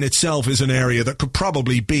in itself is an area that could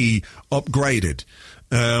probably be upgraded.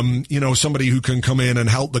 Somebody who can come in and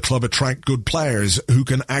help the club attract good players, who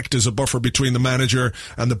can act as a buffer between the manager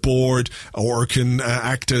and the board, or can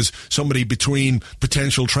act as somebody between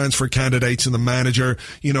potential transfer candidates and the manager.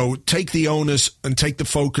 Take the onus and take the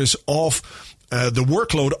focus off the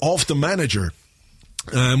workload off the manager,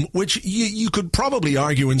 which you could probably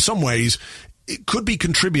argue in some ways it could be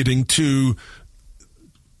contributing to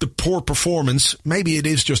the poor performance. Maybe it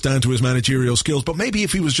is just down to his managerial skills, but maybe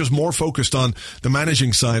if he was just more focused on the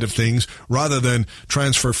managing side of things rather than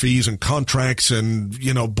transfer fees and contracts and,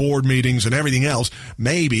 board meetings and everything else,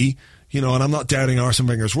 maybe, and I'm not doubting Arsene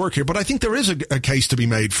Wenger's work here, but I think there is a case to be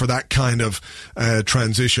made for that kind of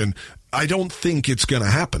transition. I don't think it's going to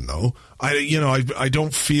happen, though. I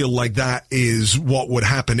don't feel like that is what would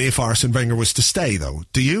happen if Arsene Wenger was to stay, though.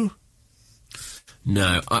 Do you?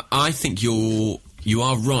 No, I think you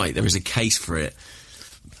are right. There is a case for it.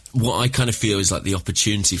 What I kind of feel is like the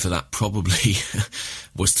opportunity for that probably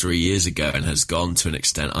was 3 years ago and has gone to an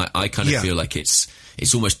extent. I kind of feel like it's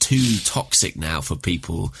almost too toxic now for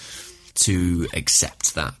people to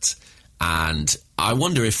accept that. And I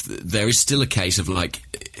wonder if there is still a case of like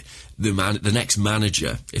the next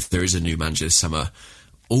manager, if there is a new manager this summer,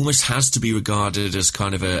 almost has to be regarded as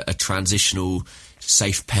kind of a transitional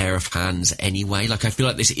safe pair of hands anyway. Like, I feel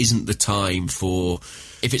like this isn't the time for,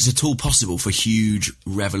 if it's at all possible, for huge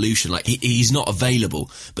revolution. Like, he's not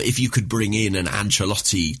available, but if you could bring in an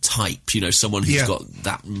Ancelotti type, someone who's got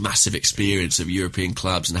that massive experience of European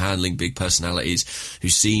clubs and handling big personalities, who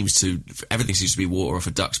everything seems to be water off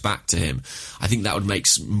a duck's back to him, I think that would make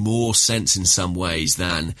more sense in some ways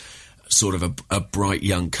than sort of a bright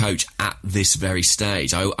young coach at this very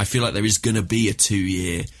stage. I feel like there is going to be a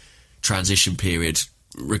 2-year transition period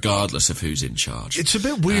regardless of who's in charge. It's a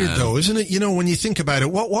bit weird though, isn't it? When you think about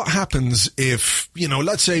it, what happens if,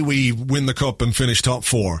 let's say we win the cup and finish top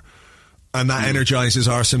 4 and that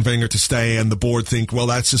energises Arsene Wenger to stay, and the board think, well,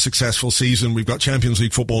 that's a successful season, we've got Champions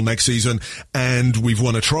League football next season and we've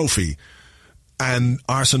won a trophy, and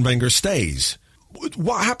Arsene Wenger stays.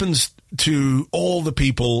 What happens to all the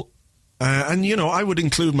people And, you know, I would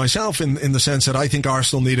include myself in the sense that I think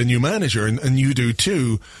Arsenal need a new manager, and you do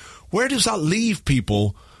too. Where does that leave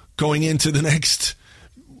people going into the next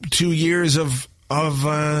 2 years of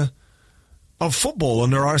football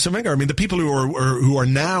under Arsene Wenger? I mean, the people who are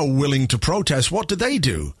now willing to protest, what do they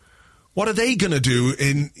do? What are they going to do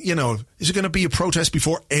is it going to be a protest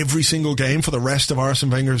before every single game for the rest of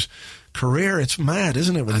Arsene Wenger's career? It's mad,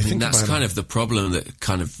 isn't it, when you think about it? That's kind of the problem that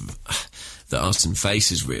Arsene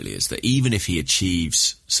faces, really, is that even if he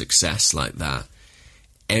achieves success like that,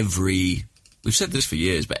 we've said this for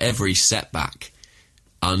years, but every setback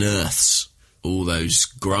unearths all those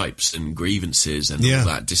gripes and grievances and all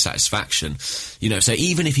that dissatisfaction. You know, so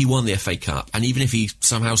even if he won the FA Cup, and even if he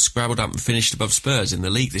somehow scrabbled up and finished above Spurs in the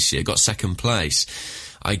league this year, got second place,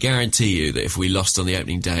 I guarantee you that if we lost on the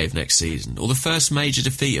opening day of next season, or the first major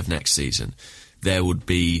defeat of next season, there would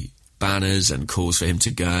be banners and calls for him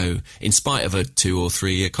to go, in spite of a 2 or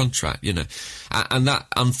 3 year contract, you know. And that,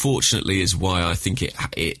 unfortunately, is why I think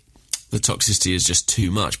the toxicity is just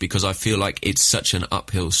too much, because I feel like it's such an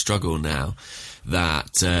uphill struggle now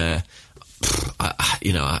that,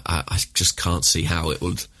 I just can't see how it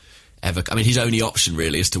would ever... I mean, his only option,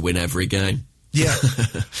 really, is to win every game. Yeah.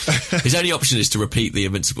 His only option is to repeat the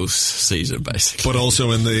Invincible season, basically. But also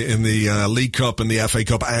in the League Cup and the FA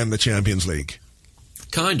Cup and the Champions League.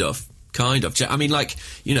 Kind of. I mean, like,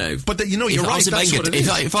 you know... But, you're right, that's what it is.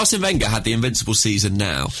 If Arsene Wenger had the Invincible season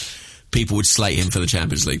now, people would slate him for the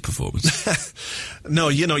Champions League performance. No,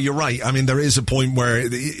 you know, you're right. I mean, there is a point where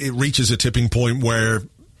it reaches a tipping point where,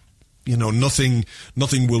 you know, nothing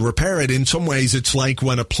will repair it. In some ways, it's like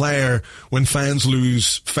when fans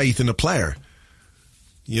lose faith in a player.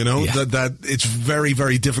 You know, that it's very,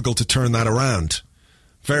 very difficult to turn that around.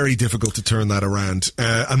 Very difficult to turn that around.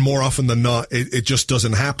 And more often than not, it just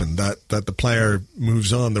doesn't happen, that the player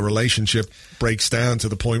moves on. The relationship breaks down to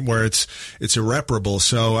the point where it's irreparable.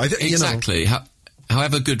 So exactly.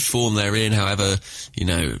 However good form they're in, however, you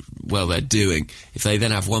know, well they're doing, if they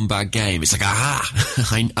then have one bad game, it's like,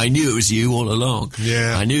 I knew it was you all along.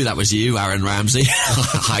 Yeah. I knew that was you, Aaron Ramsey,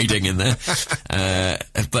 hiding in there.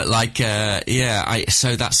 But like,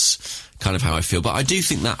 so that's kind of how I feel. But I do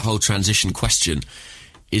think that whole transition question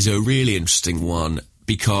is a really interesting one,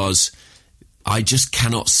 because I just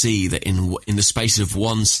cannot see that in the space of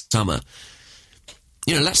one summer,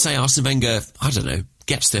 you know, let's say Arsene Wenger, I don't know,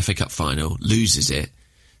 gets the FA Cup final, loses it,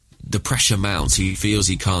 the pressure mounts, he feels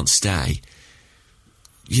he can't stay.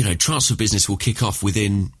 You know, transfer business will kick off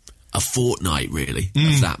within a fortnight, really,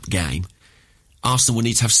 of that game. Arsenal will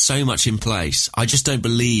need to have so much in place. I just don't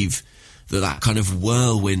believe that kind of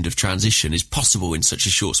whirlwind of transition is possible in such a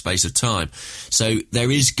short space of time. So there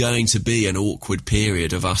is going to be an awkward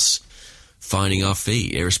period of us finding our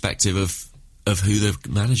feet, irrespective of who the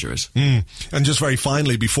manager is. And just very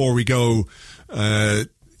finally, before we go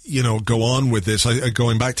on with this,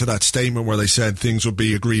 going back to that statement where they said things would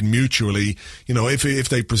be agreed mutually, you know, if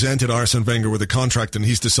they presented Arsene Wenger with a contract and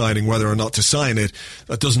he's deciding whether or not to sign it,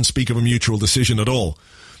 that doesn't speak of a mutual decision at all.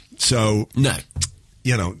 So... No.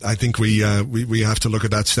 You know, I think we have to look at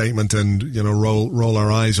that statement and, you know, roll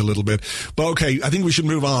our eyes a little bit. But okay, I think we should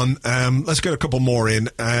move on. Let's get a couple more in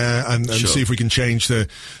and sure. See if we can change the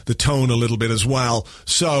tone a little bit as well.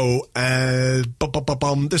 So, this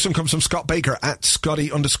one comes from Scott Baker at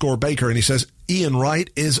Scotty_Baker, and he says, Ian Wright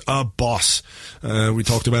is a boss. We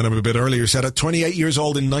talked about him a bit earlier. He said at 28 years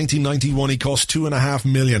old in 1991, he cost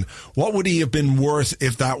 $2.5 million. What would he have been worth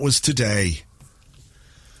if that was today?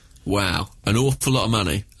 Wow, an awful lot of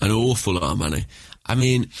money. I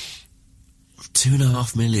mean,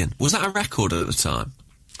 $2.5 million. Was that a record at the time?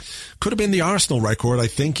 Could have been the Arsenal record, I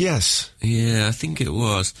think, yes. Yeah, I think it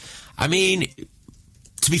was. I mean,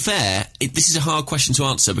 to be fair, this is a hard question to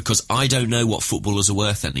answer, because I don't know what footballers are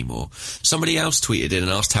worth anymore. Somebody else tweeted in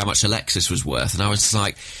and asked how much Alexis was worth, and I was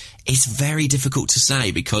like... It's very difficult to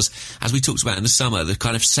say, because, as we talked about in the summer, the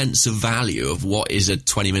kind of sense of value of what is a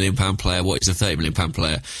 £20 million player, what is a £30 million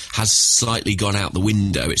player, has slightly gone out the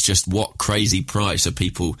window. It's just what crazy price are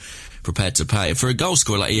people prepared to pay. For a goal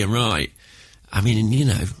scorer like Ian Wright, I mean, you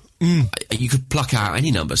know, you could pluck out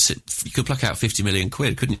any number. You could pluck out 50 million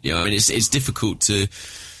quid, couldn't you? I mean, it's difficult to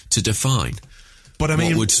define. But I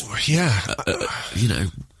mean, you know...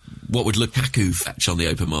 What would Lukaku fetch on the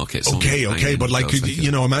open market? Okay, but like, you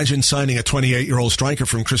know, imagine signing a 28-year-old striker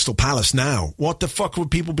from Crystal Palace now. What the fuck would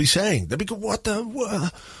people be saying? They'd be going,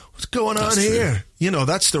 what's going on here? True. You know,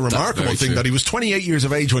 that's the remarkable thing, that he was 28 years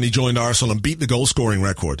of age when he joined Arsenal and beat the goal-scoring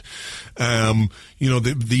record. You know,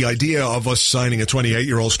 the idea of us signing a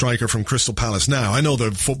 28-year-old striker from Crystal Palace now, I know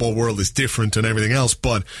the football world is different and everything else,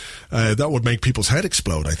 but that would make people's head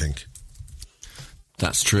explode, I think.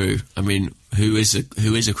 That's true. I mean, who is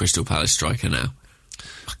a Crystal Palace striker now?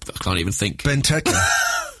 I can't even think. Benteke.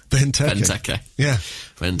 Benteke. Yeah.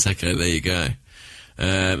 Benteke, there you go.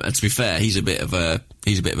 And to be fair, he's a bit of a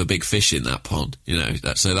big fish in that pond, you know.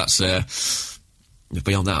 That's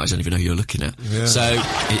beyond that, I don't even know who you're looking at. Yeah. So,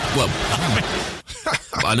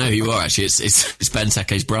 I know who you are actually. It's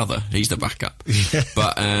Benteke's brother. He's the backup. Yeah.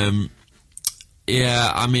 But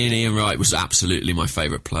yeah, I mean, Ian Wright was absolutely my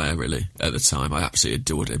favourite player, really, at the time. I absolutely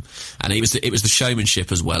adored him. And it was the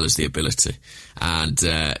showmanship as well as the ability. And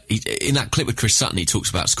in that clip with Chris Sutton, he talks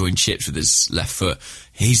about scoring chips with his left foot.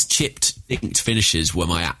 His dinked finishes were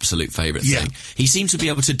my absolute favourite thing. He seemed to be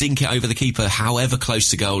able to dink it over the keeper, however close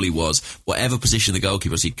to goal he was, whatever position the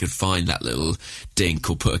goalkeeper was, he could find that little dink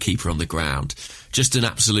or put a keeper on the ground. Just an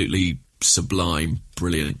absolutely sublime,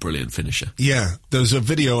 brilliant finisher. Yeah, there's a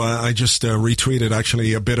video I just retweeted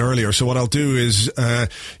actually a bit earlier. So what I'll do is,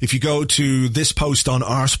 if you go to this post on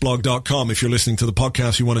arsblog.com, if you're listening to the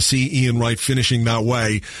podcast, you want to see Ian Wright finishing that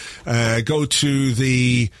way, go to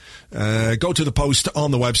the post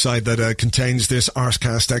on the website that contains this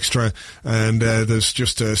Arscast Extra, and there's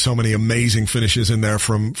just so many amazing finishes in there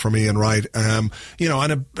from Ian Wright. You know,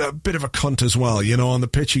 and a bit of a cunt as well. You know, on the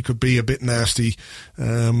pitch he could be a bit nasty,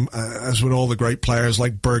 as with all the great players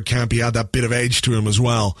like Bergkamp. He had that bit of edge to him as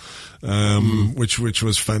well, which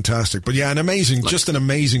was fantastic. But yeah, just an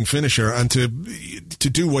amazing finisher, and to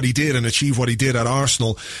do what he did and achieve what he did at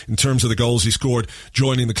Arsenal in terms of the goals he scored,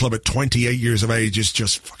 joining the club at 28 years of age, is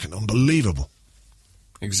just fucking unbelievable.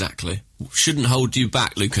 Exactly. Shouldn't hold you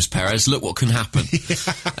back, Lucas Perez. Look what can happen.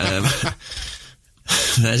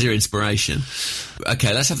 There's your inspiration.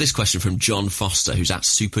 Okay, let's have this question from John Foster, who's at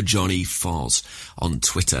Super Johnny Foz on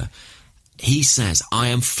Twitter. He says, I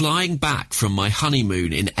am flying back from my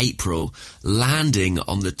honeymoon in April, landing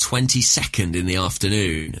on the 22nd in the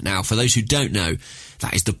afternoon. Now, for those who don't know,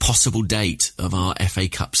 that is the possible date of our FA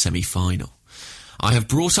Cup semi-final. I have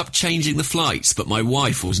brought up changing the flights, but my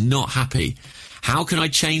wife was not happy. How can I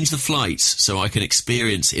change the flights so I can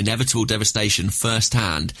experience inevitable devastation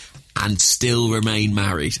firsthand and still remain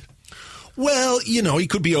married? Well, you know, he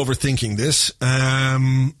could be overthinking this.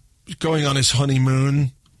 Going on his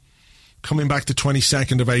honeymoon, coming back the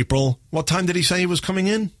 22nd of April. What time did he say he was coming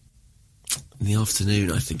in? In the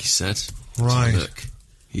afternoon, I think he said. Right. Look.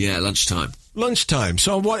 Yeah, lunchtime. Lunchtime.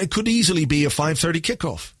 So it could easily be a 5:30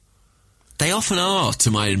 kickoff. They often are, to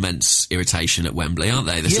my immense irritation at Wembley, aren't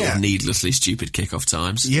they? The sort of needlessly stupid kickoff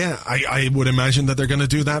times. Yeah, I would imagine that they're going to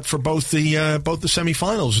do that for both the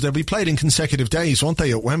semi-finals. They'll be played in consecutive days, won't they,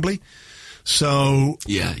 at Wembley? So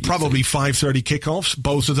probably 5:30 kickoffs,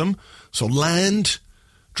 both of them. So land,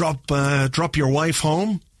 drop your wife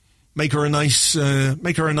home, make her a nice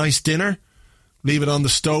dinner, leave it on the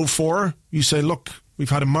stove for her. You say, look, we've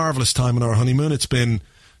had a marvellous time on our honeymoon. It's been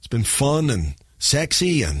fun and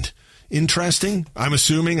sexy and interesting. I'm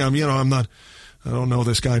assuming. I don't know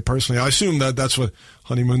this guy personally. I assume that's what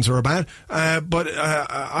honeymoons are about. But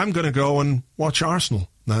I'm going to go and watch Arsenal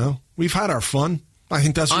now. We've had our fun. I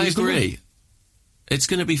think that's reasonable. I agree. It's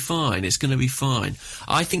going to be fine. It's going to be fine.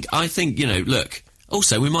 I think, look,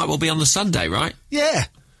 also, we might well be on the Sunday, right? Yeah.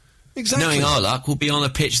 Exactly. Knowing our luck, we'll be on a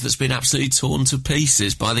pitch that's been absolutely torn to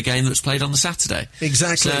pieces by the game that's played on the Saturday.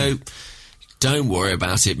 Exactly. So don't worry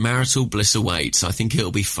about it. Marital bliss awaits. I think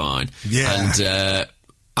it'll be fine. Yeah.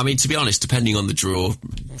 And, to be honest, depending on the draw,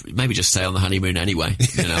 maybe just stay on the honeymoon anyway.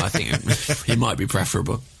 I think it might be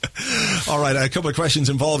preferable. All right, a couple of questions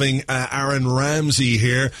involving Aaron Ramsey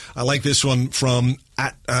here. I like this one from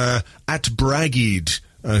at Bragid,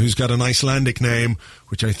 who's got an Icelandic name,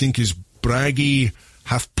 which I think is Bragi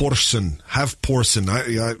Halfporsen. I'm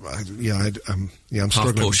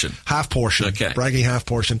struggling. Half portion. Okay. Braggy half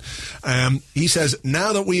portion. He says,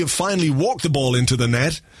 now that we have finally walked the ball into the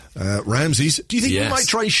net, Ramses, do you think we might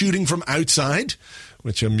try shooting from outside?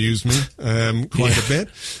 Which amused me quite a bit.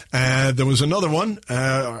 There was another one.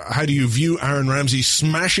 How do you view Aaron Ramsey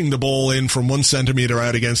smashing the ball in from 1 centimetre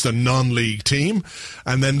out against a non-league team?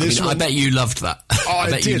 And then this one, I bet you loved that. Oh, I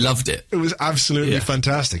bet you loved it. It was absolutely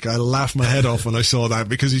fantastic. I laughed my head off when I saw that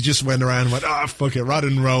because he just went around and went, fuck it, rather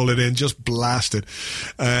than roll it in, just blast it.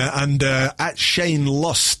 And at Shane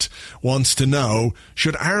Lust wants to know,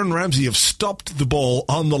 should Aaron Ramsey have stopped the ball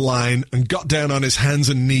on the line and got down on his hands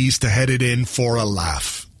and knees to head it in for a laugh?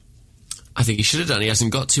 I think he should have done. He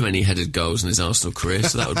hasn't got too many headed goals in his Arsenal career,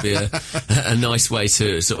 so that would be a nice way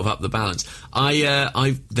to sort of up the balance.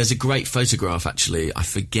 There's a great photograph, actually. I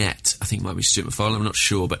forget. I think it might be Stuart McFarlane, I'm not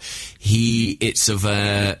sure, but it's of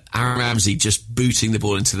Aaron Ramsey just booting the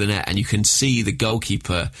ball into the net, and you can see the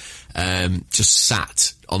goalkeeper just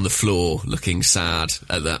sat on the floor looking sad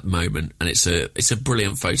at that moment, and it's a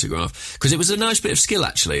brilliant photograph, because it was a nice bit of skill,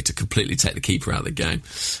 actually, to completely take the keeper out of the game.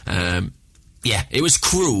 It was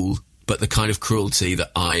cruel, but the kind of cruelty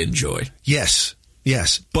that I enjoy. Yes.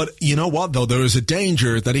 But you know what, though? There is a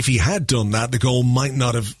danger that if he had done that, the goal might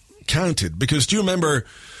not have counted. Because do you remember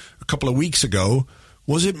a couple of weeks ago,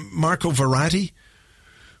 was it Marco Verratti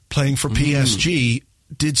playing for PSG,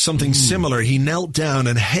 did something similar? He knelt down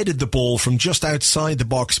and headed the ball from just outside the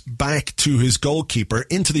box back to his goalkeeper,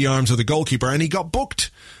 into the arms of the goalkeeper, and he got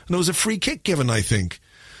booked. And there was a free kick given, I think.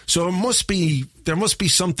 So there must be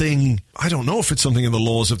something, I don't know if it's something in the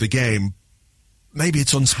laws of the game. Maybe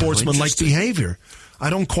it's unsportsmanlike behaviour. I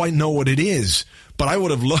don't quite know what it is, but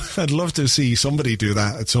I'd love to see somebody do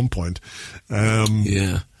that at some point.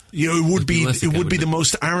 It would be the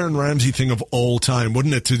most Aaron Ramsey thing of all time,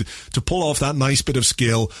 wouldn't it? To pull off that nice bit of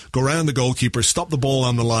skill, go around the goalkeeper, stop the ball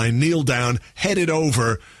on the line, kneel down, head it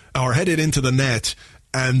over, or head it into the net,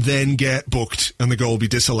 and then get booked and the goal be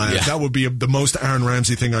disallowed. Yeah. That would be the most Aaron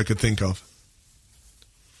Ramsey thing I could think of.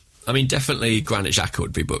 I mean, definitely Granit Xhaka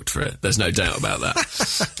would be booked for it. There's no doubt about that.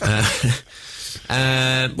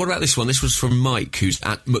 What about this one? This was from Mike, who's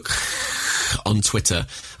at on Twitter.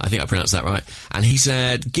 I think I pronounced that right. And he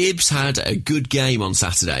said, Gibbs had a good game on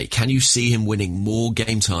Saturday. Can you see him winning more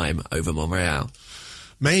game time over Monreal?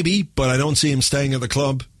 Maybe, but I don't see him staying at the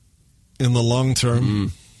club in the long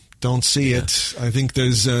term. Don't see it. I think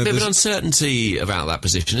there's a bit of an uncertainty about that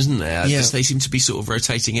position, isn't there? Yeah. They seem to be sort of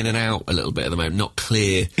rotating in and out a little bit at the moment. Not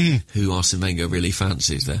clear who Arsene Wenger really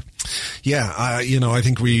fancies there. Yeah, I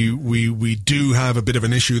think we do have a bit of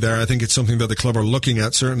an issue there. I think it's something that the club are looking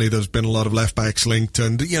at. Certainly there's been a lot of left backs linked,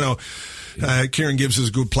 and Kieran Gibbs is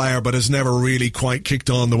a good player, but has never really quite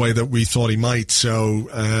kicked on the way that we thought he might. So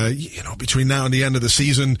between now and the end of the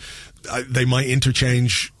season, they might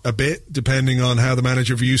interchange a bit depending on how the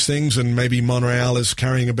manager views things, and maybe Monreal is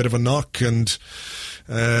carrying a bit of a knock, and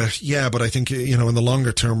but I think in the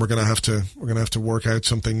longer term we're going to have to work out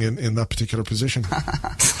something in that particular position.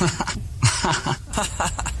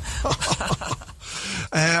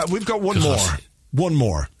 We've got one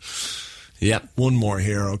more. Yep, one more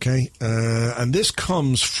here. Okay, and this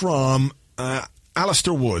comes from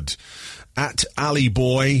Alistair Wood at Ali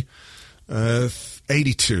Boy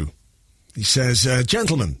 82. He says,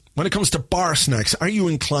 gentlemen, when it comes to bar snacks, are you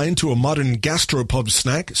inclined to a modern gastropub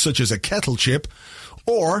snack, such as a kettle chip,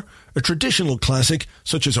 or a traditional classic,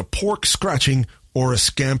 such as a pork scratching or a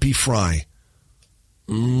scampi fry?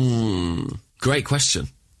 Great question.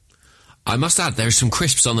 I must add, there are some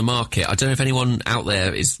crisps on the market. I don't know if anyone out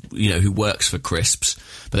there is, who works for crisps,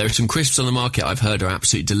 but there are some crisps on the market I've heard are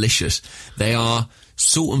absolutely delicious. They are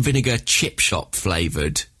salt and vinegar chip shop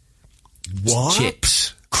flavoured. What?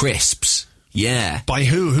 Chips. Crisps. Yeah. By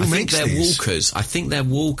who? Who makes these? Walkers. I think they're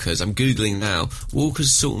Walkers. I'm Googling now.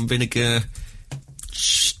 Walkers salt and vinegar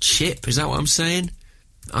chip. Is that what I'm saying?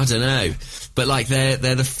 I don't know. But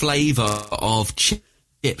they're the flavour of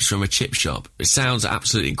chips from a chip shop. It sounds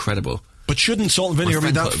absolutely incredible. But shouldn't salt and vinegar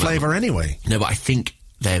be that flavour anyway? No, but I think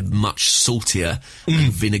they're much saltier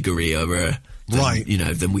and vinegarier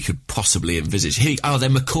than we could possibly envisage. They're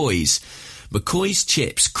McCoy's. McCoy's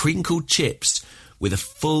chips, crinkled chips with a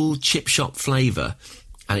full chip shop flavour,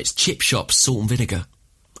 and it's chip shop salt and vinegar.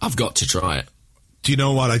 I've got to try it. Do you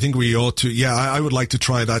know what? I think we ought to. Yeah, I would like to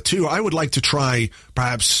try that too. I would like to try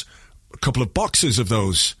perhaps a couple of boxes of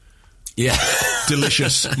those. Yeah.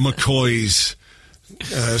 Delicious McCoy's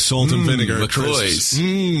salt and vinegar McCoy's.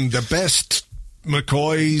 The best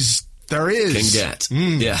McCoy's there is. Can get.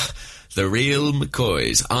 Yeah. The real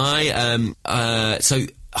McCoy's.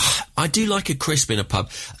 I do like a crisp in a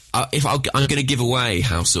pub. I'm going to give away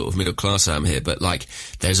how sort of middle class I am here, but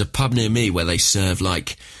there's a pub near me where they serve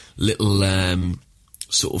little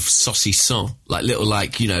sort of saucisson,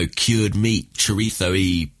 little cured meat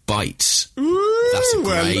chorizo-y bites. Ooh, that's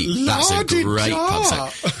a great pub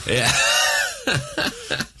snack. Yeah.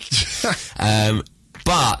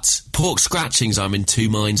 But pork scratchings I'm in two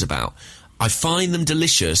minds about. I find them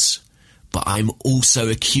delicious, but I'm also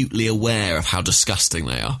acutely aware of how disgusting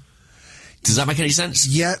they are. Does that make any sense?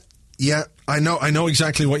 Yeah. I know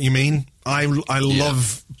exactly what you mean. I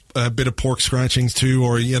love a bit of pork scratchings too,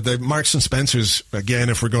 or the Marks and Spencers again.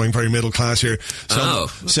 If we're going very middle class here,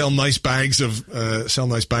 sell nice bags of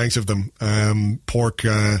them, pork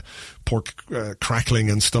crackling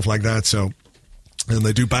and stuff like that. So, and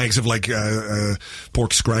they do bags of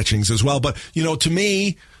pork scratchings as well. But to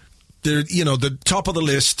me, they're the top of the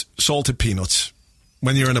list, salted peanuts.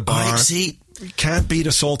 When you're in a bar, you can't beat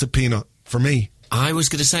a salted peanut for me. I was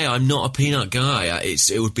going to say I'm not a peanut guy.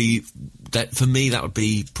 It would be that for me. That would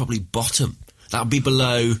be probably bottom. That would be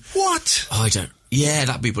below. What? I don't. Yeah,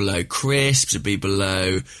 that'd be below crisps. It'd be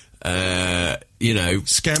below.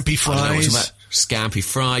 Scampi fries. Scampi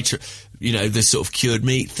fried. The sort of cured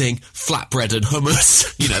meat thing, flatbread and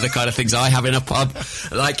hummus. The kind of things I have in a pub.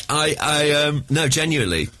 No,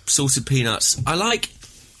 genuinely, salted peanuts. I like.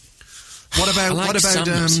 What about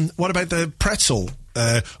the pretzel?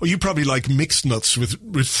 You probably like mixed nuts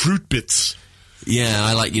with fruit bits. Yeah,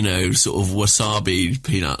 I like sort of wasabi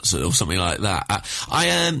peanuts or something like that.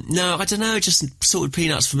 I don't know. Just salted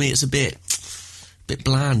peanuts for me. It's a bit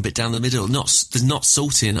bland, bit down the middle. They're not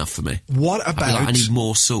salty enough for me. What about? I need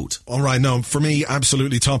more salt. All right, no, for me,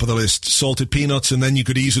 absolutely top of the list. Salted peanuts, and then you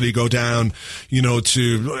could easily go down,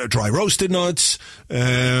 to dry roasted nuts,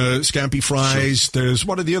 scampi fries. Sure. There's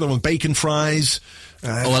what are the other ones? Bacon fries.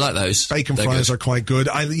 I like those. Bacon fries are quite good.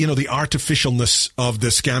 The artificialness of the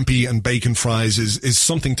scampi and bacon fries is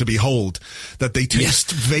something to behold. That they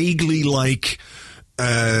taste vaguely like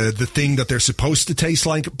the thing that they're supposed to taste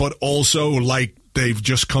like, but also like they've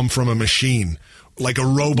just come from a machine. Like a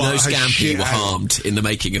robot. No scampi were harmed in the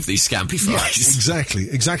making of these scampi fries. Yeah,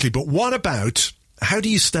 exactly. But what about, how do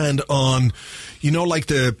you stand on, like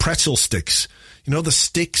the pretzel sticks? The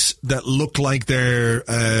sticks that look like they're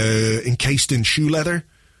encased in shoe leather?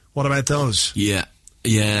 What about those? Yeah.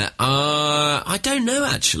 I don't know,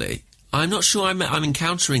 actually. I'm not sure I'm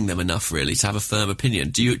encountering them enough, really, to have a firm opinion.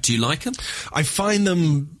 Do you like them? I find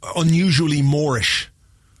them unusually Moorish.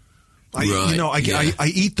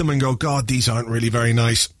 I eat them and go, God, these aren't really very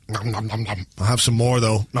nice. Nom, nom, nom, nom. I'll have some more,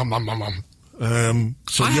 though. Nom, nom, nom, nom.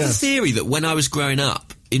 I have a theory that when I was growing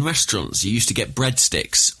up, in restaurants, you used to get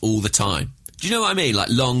breadsticks all the time. Do you know what I mean? Like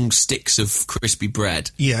long sticks of crispy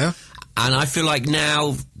bread. Yeah. And I feel like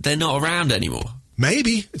now they're not around anymore.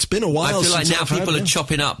 Maybe. It's been a while. I feel like now people are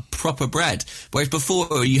chopping up proper bread. Whereas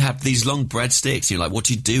before you had these long breadsticks, you're like, what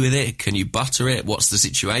do you do with it? Can you butter it? What's the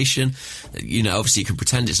situation? Obviously you can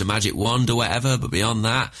pretend it's a magic wand or whatever, but beyond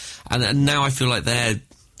that. And now I feel like they're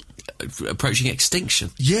approaching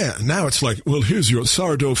extinction. Yeah, now it's like, well, here's your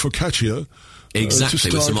sourdough focaccia.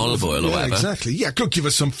 Exactly, with some olive oil or whatever. Exactly. Yeah, go give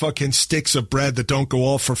us some fucking sticks of bread that don't go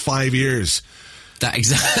off for 5 years. I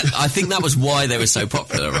think that was why they were so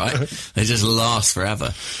popular, right? They just last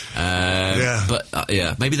forever. But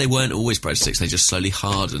maybe they weren't always breadsticks. They just slowly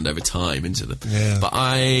hardened over time into them. Yeah. But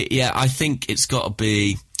I think it's got to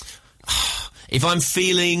be. If I'm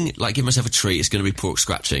feeling like giving myself a treat, it's going to be pork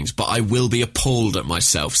scratchings. But I will be appalled at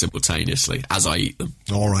myself simultaneously as I eat them.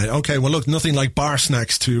 All right. Okay. Well, look, nothing like bar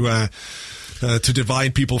snacks to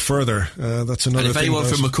divide people further. That's another thing. And if anyone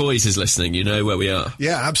from McCoy's is listening, you know where we are.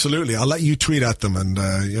 Yeah, absolutely. I'll let you tweet at them and,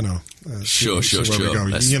 Sure.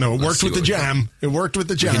 It worked with the jam. It worked with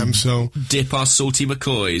the jam, so... Dip our salty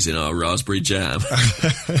McCoy's in our raspberry jam.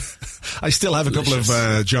 I still have a couple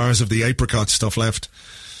of jars of the apricot stuff left.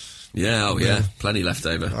 Yeah, plenty left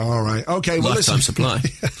over. All right. Okay, well, lifetime supply.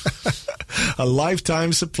 A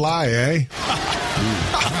lifetime supply, eh?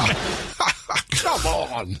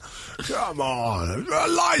 Come on.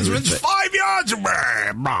 Linesman's 5 yards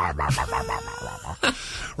away.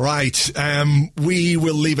 Right. We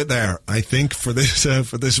will leave it there, I think, for this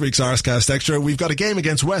week's Arscast Extra. We've got a game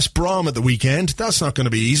against West Brom at the weekend. That's not going to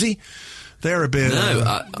be easy. They're a bit...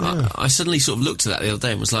 No, I suddenly sort of looked at that the other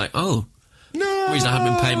day and was like, oh... No. The reason I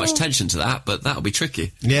haven't been paying much attention to that, but that'll be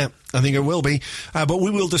tricky. Yeah, I think it will be. But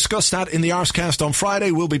we will discuss that in the Arscast on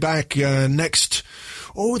Friday. We'll be back next...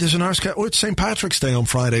 Oh, there's an Arscast... Oh, it's St. Patrick's Day on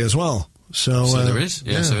Friday as well. So there is.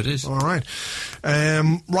 Yeah, so it is. All right.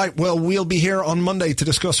 Right, well, we'll be here on Monday to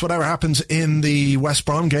discuss whatever happens in the West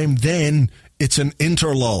Brom game. Then it's an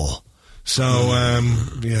interlull. So,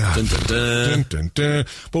 yeah. Dun, dun, dun. Dun, dun, dun.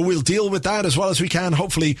 But we'll deal with that as well as we can,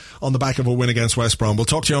 hopefully on the back of a win against West Brom. We'll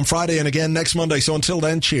talk to you on Friday and again next Monday. So until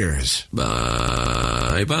then, cheers.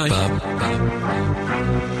 Bye. Bye.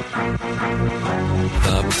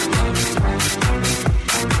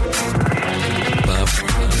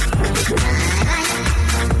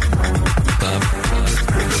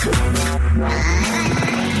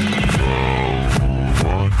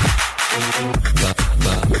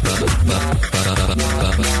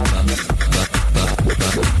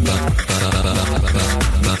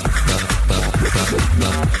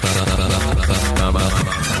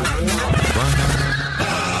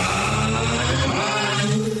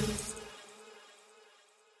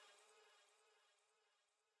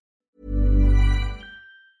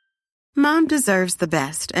 Mom deserves the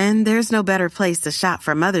best, and there's no better place to shop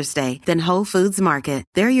for Mother's Day than Whole Foods Market.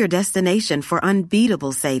 They're your destination for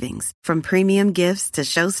unbeatable savings, from premium gifts to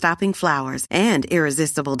show-stopping flowers and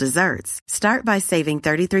irresistible desserts. Start by saving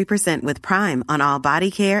 33% with Prime on all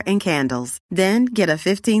body care and candles. Then get a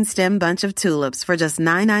 15-stem bunch of tulips for just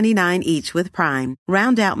 $9.99 each with Prime.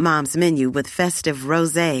 Round out Mom's menu with festive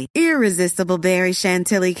rosé, irresistible berry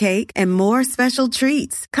chantilly cake, and more special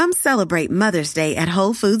treats. Come celebrate Mother's Day at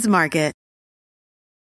Whole Foods Market.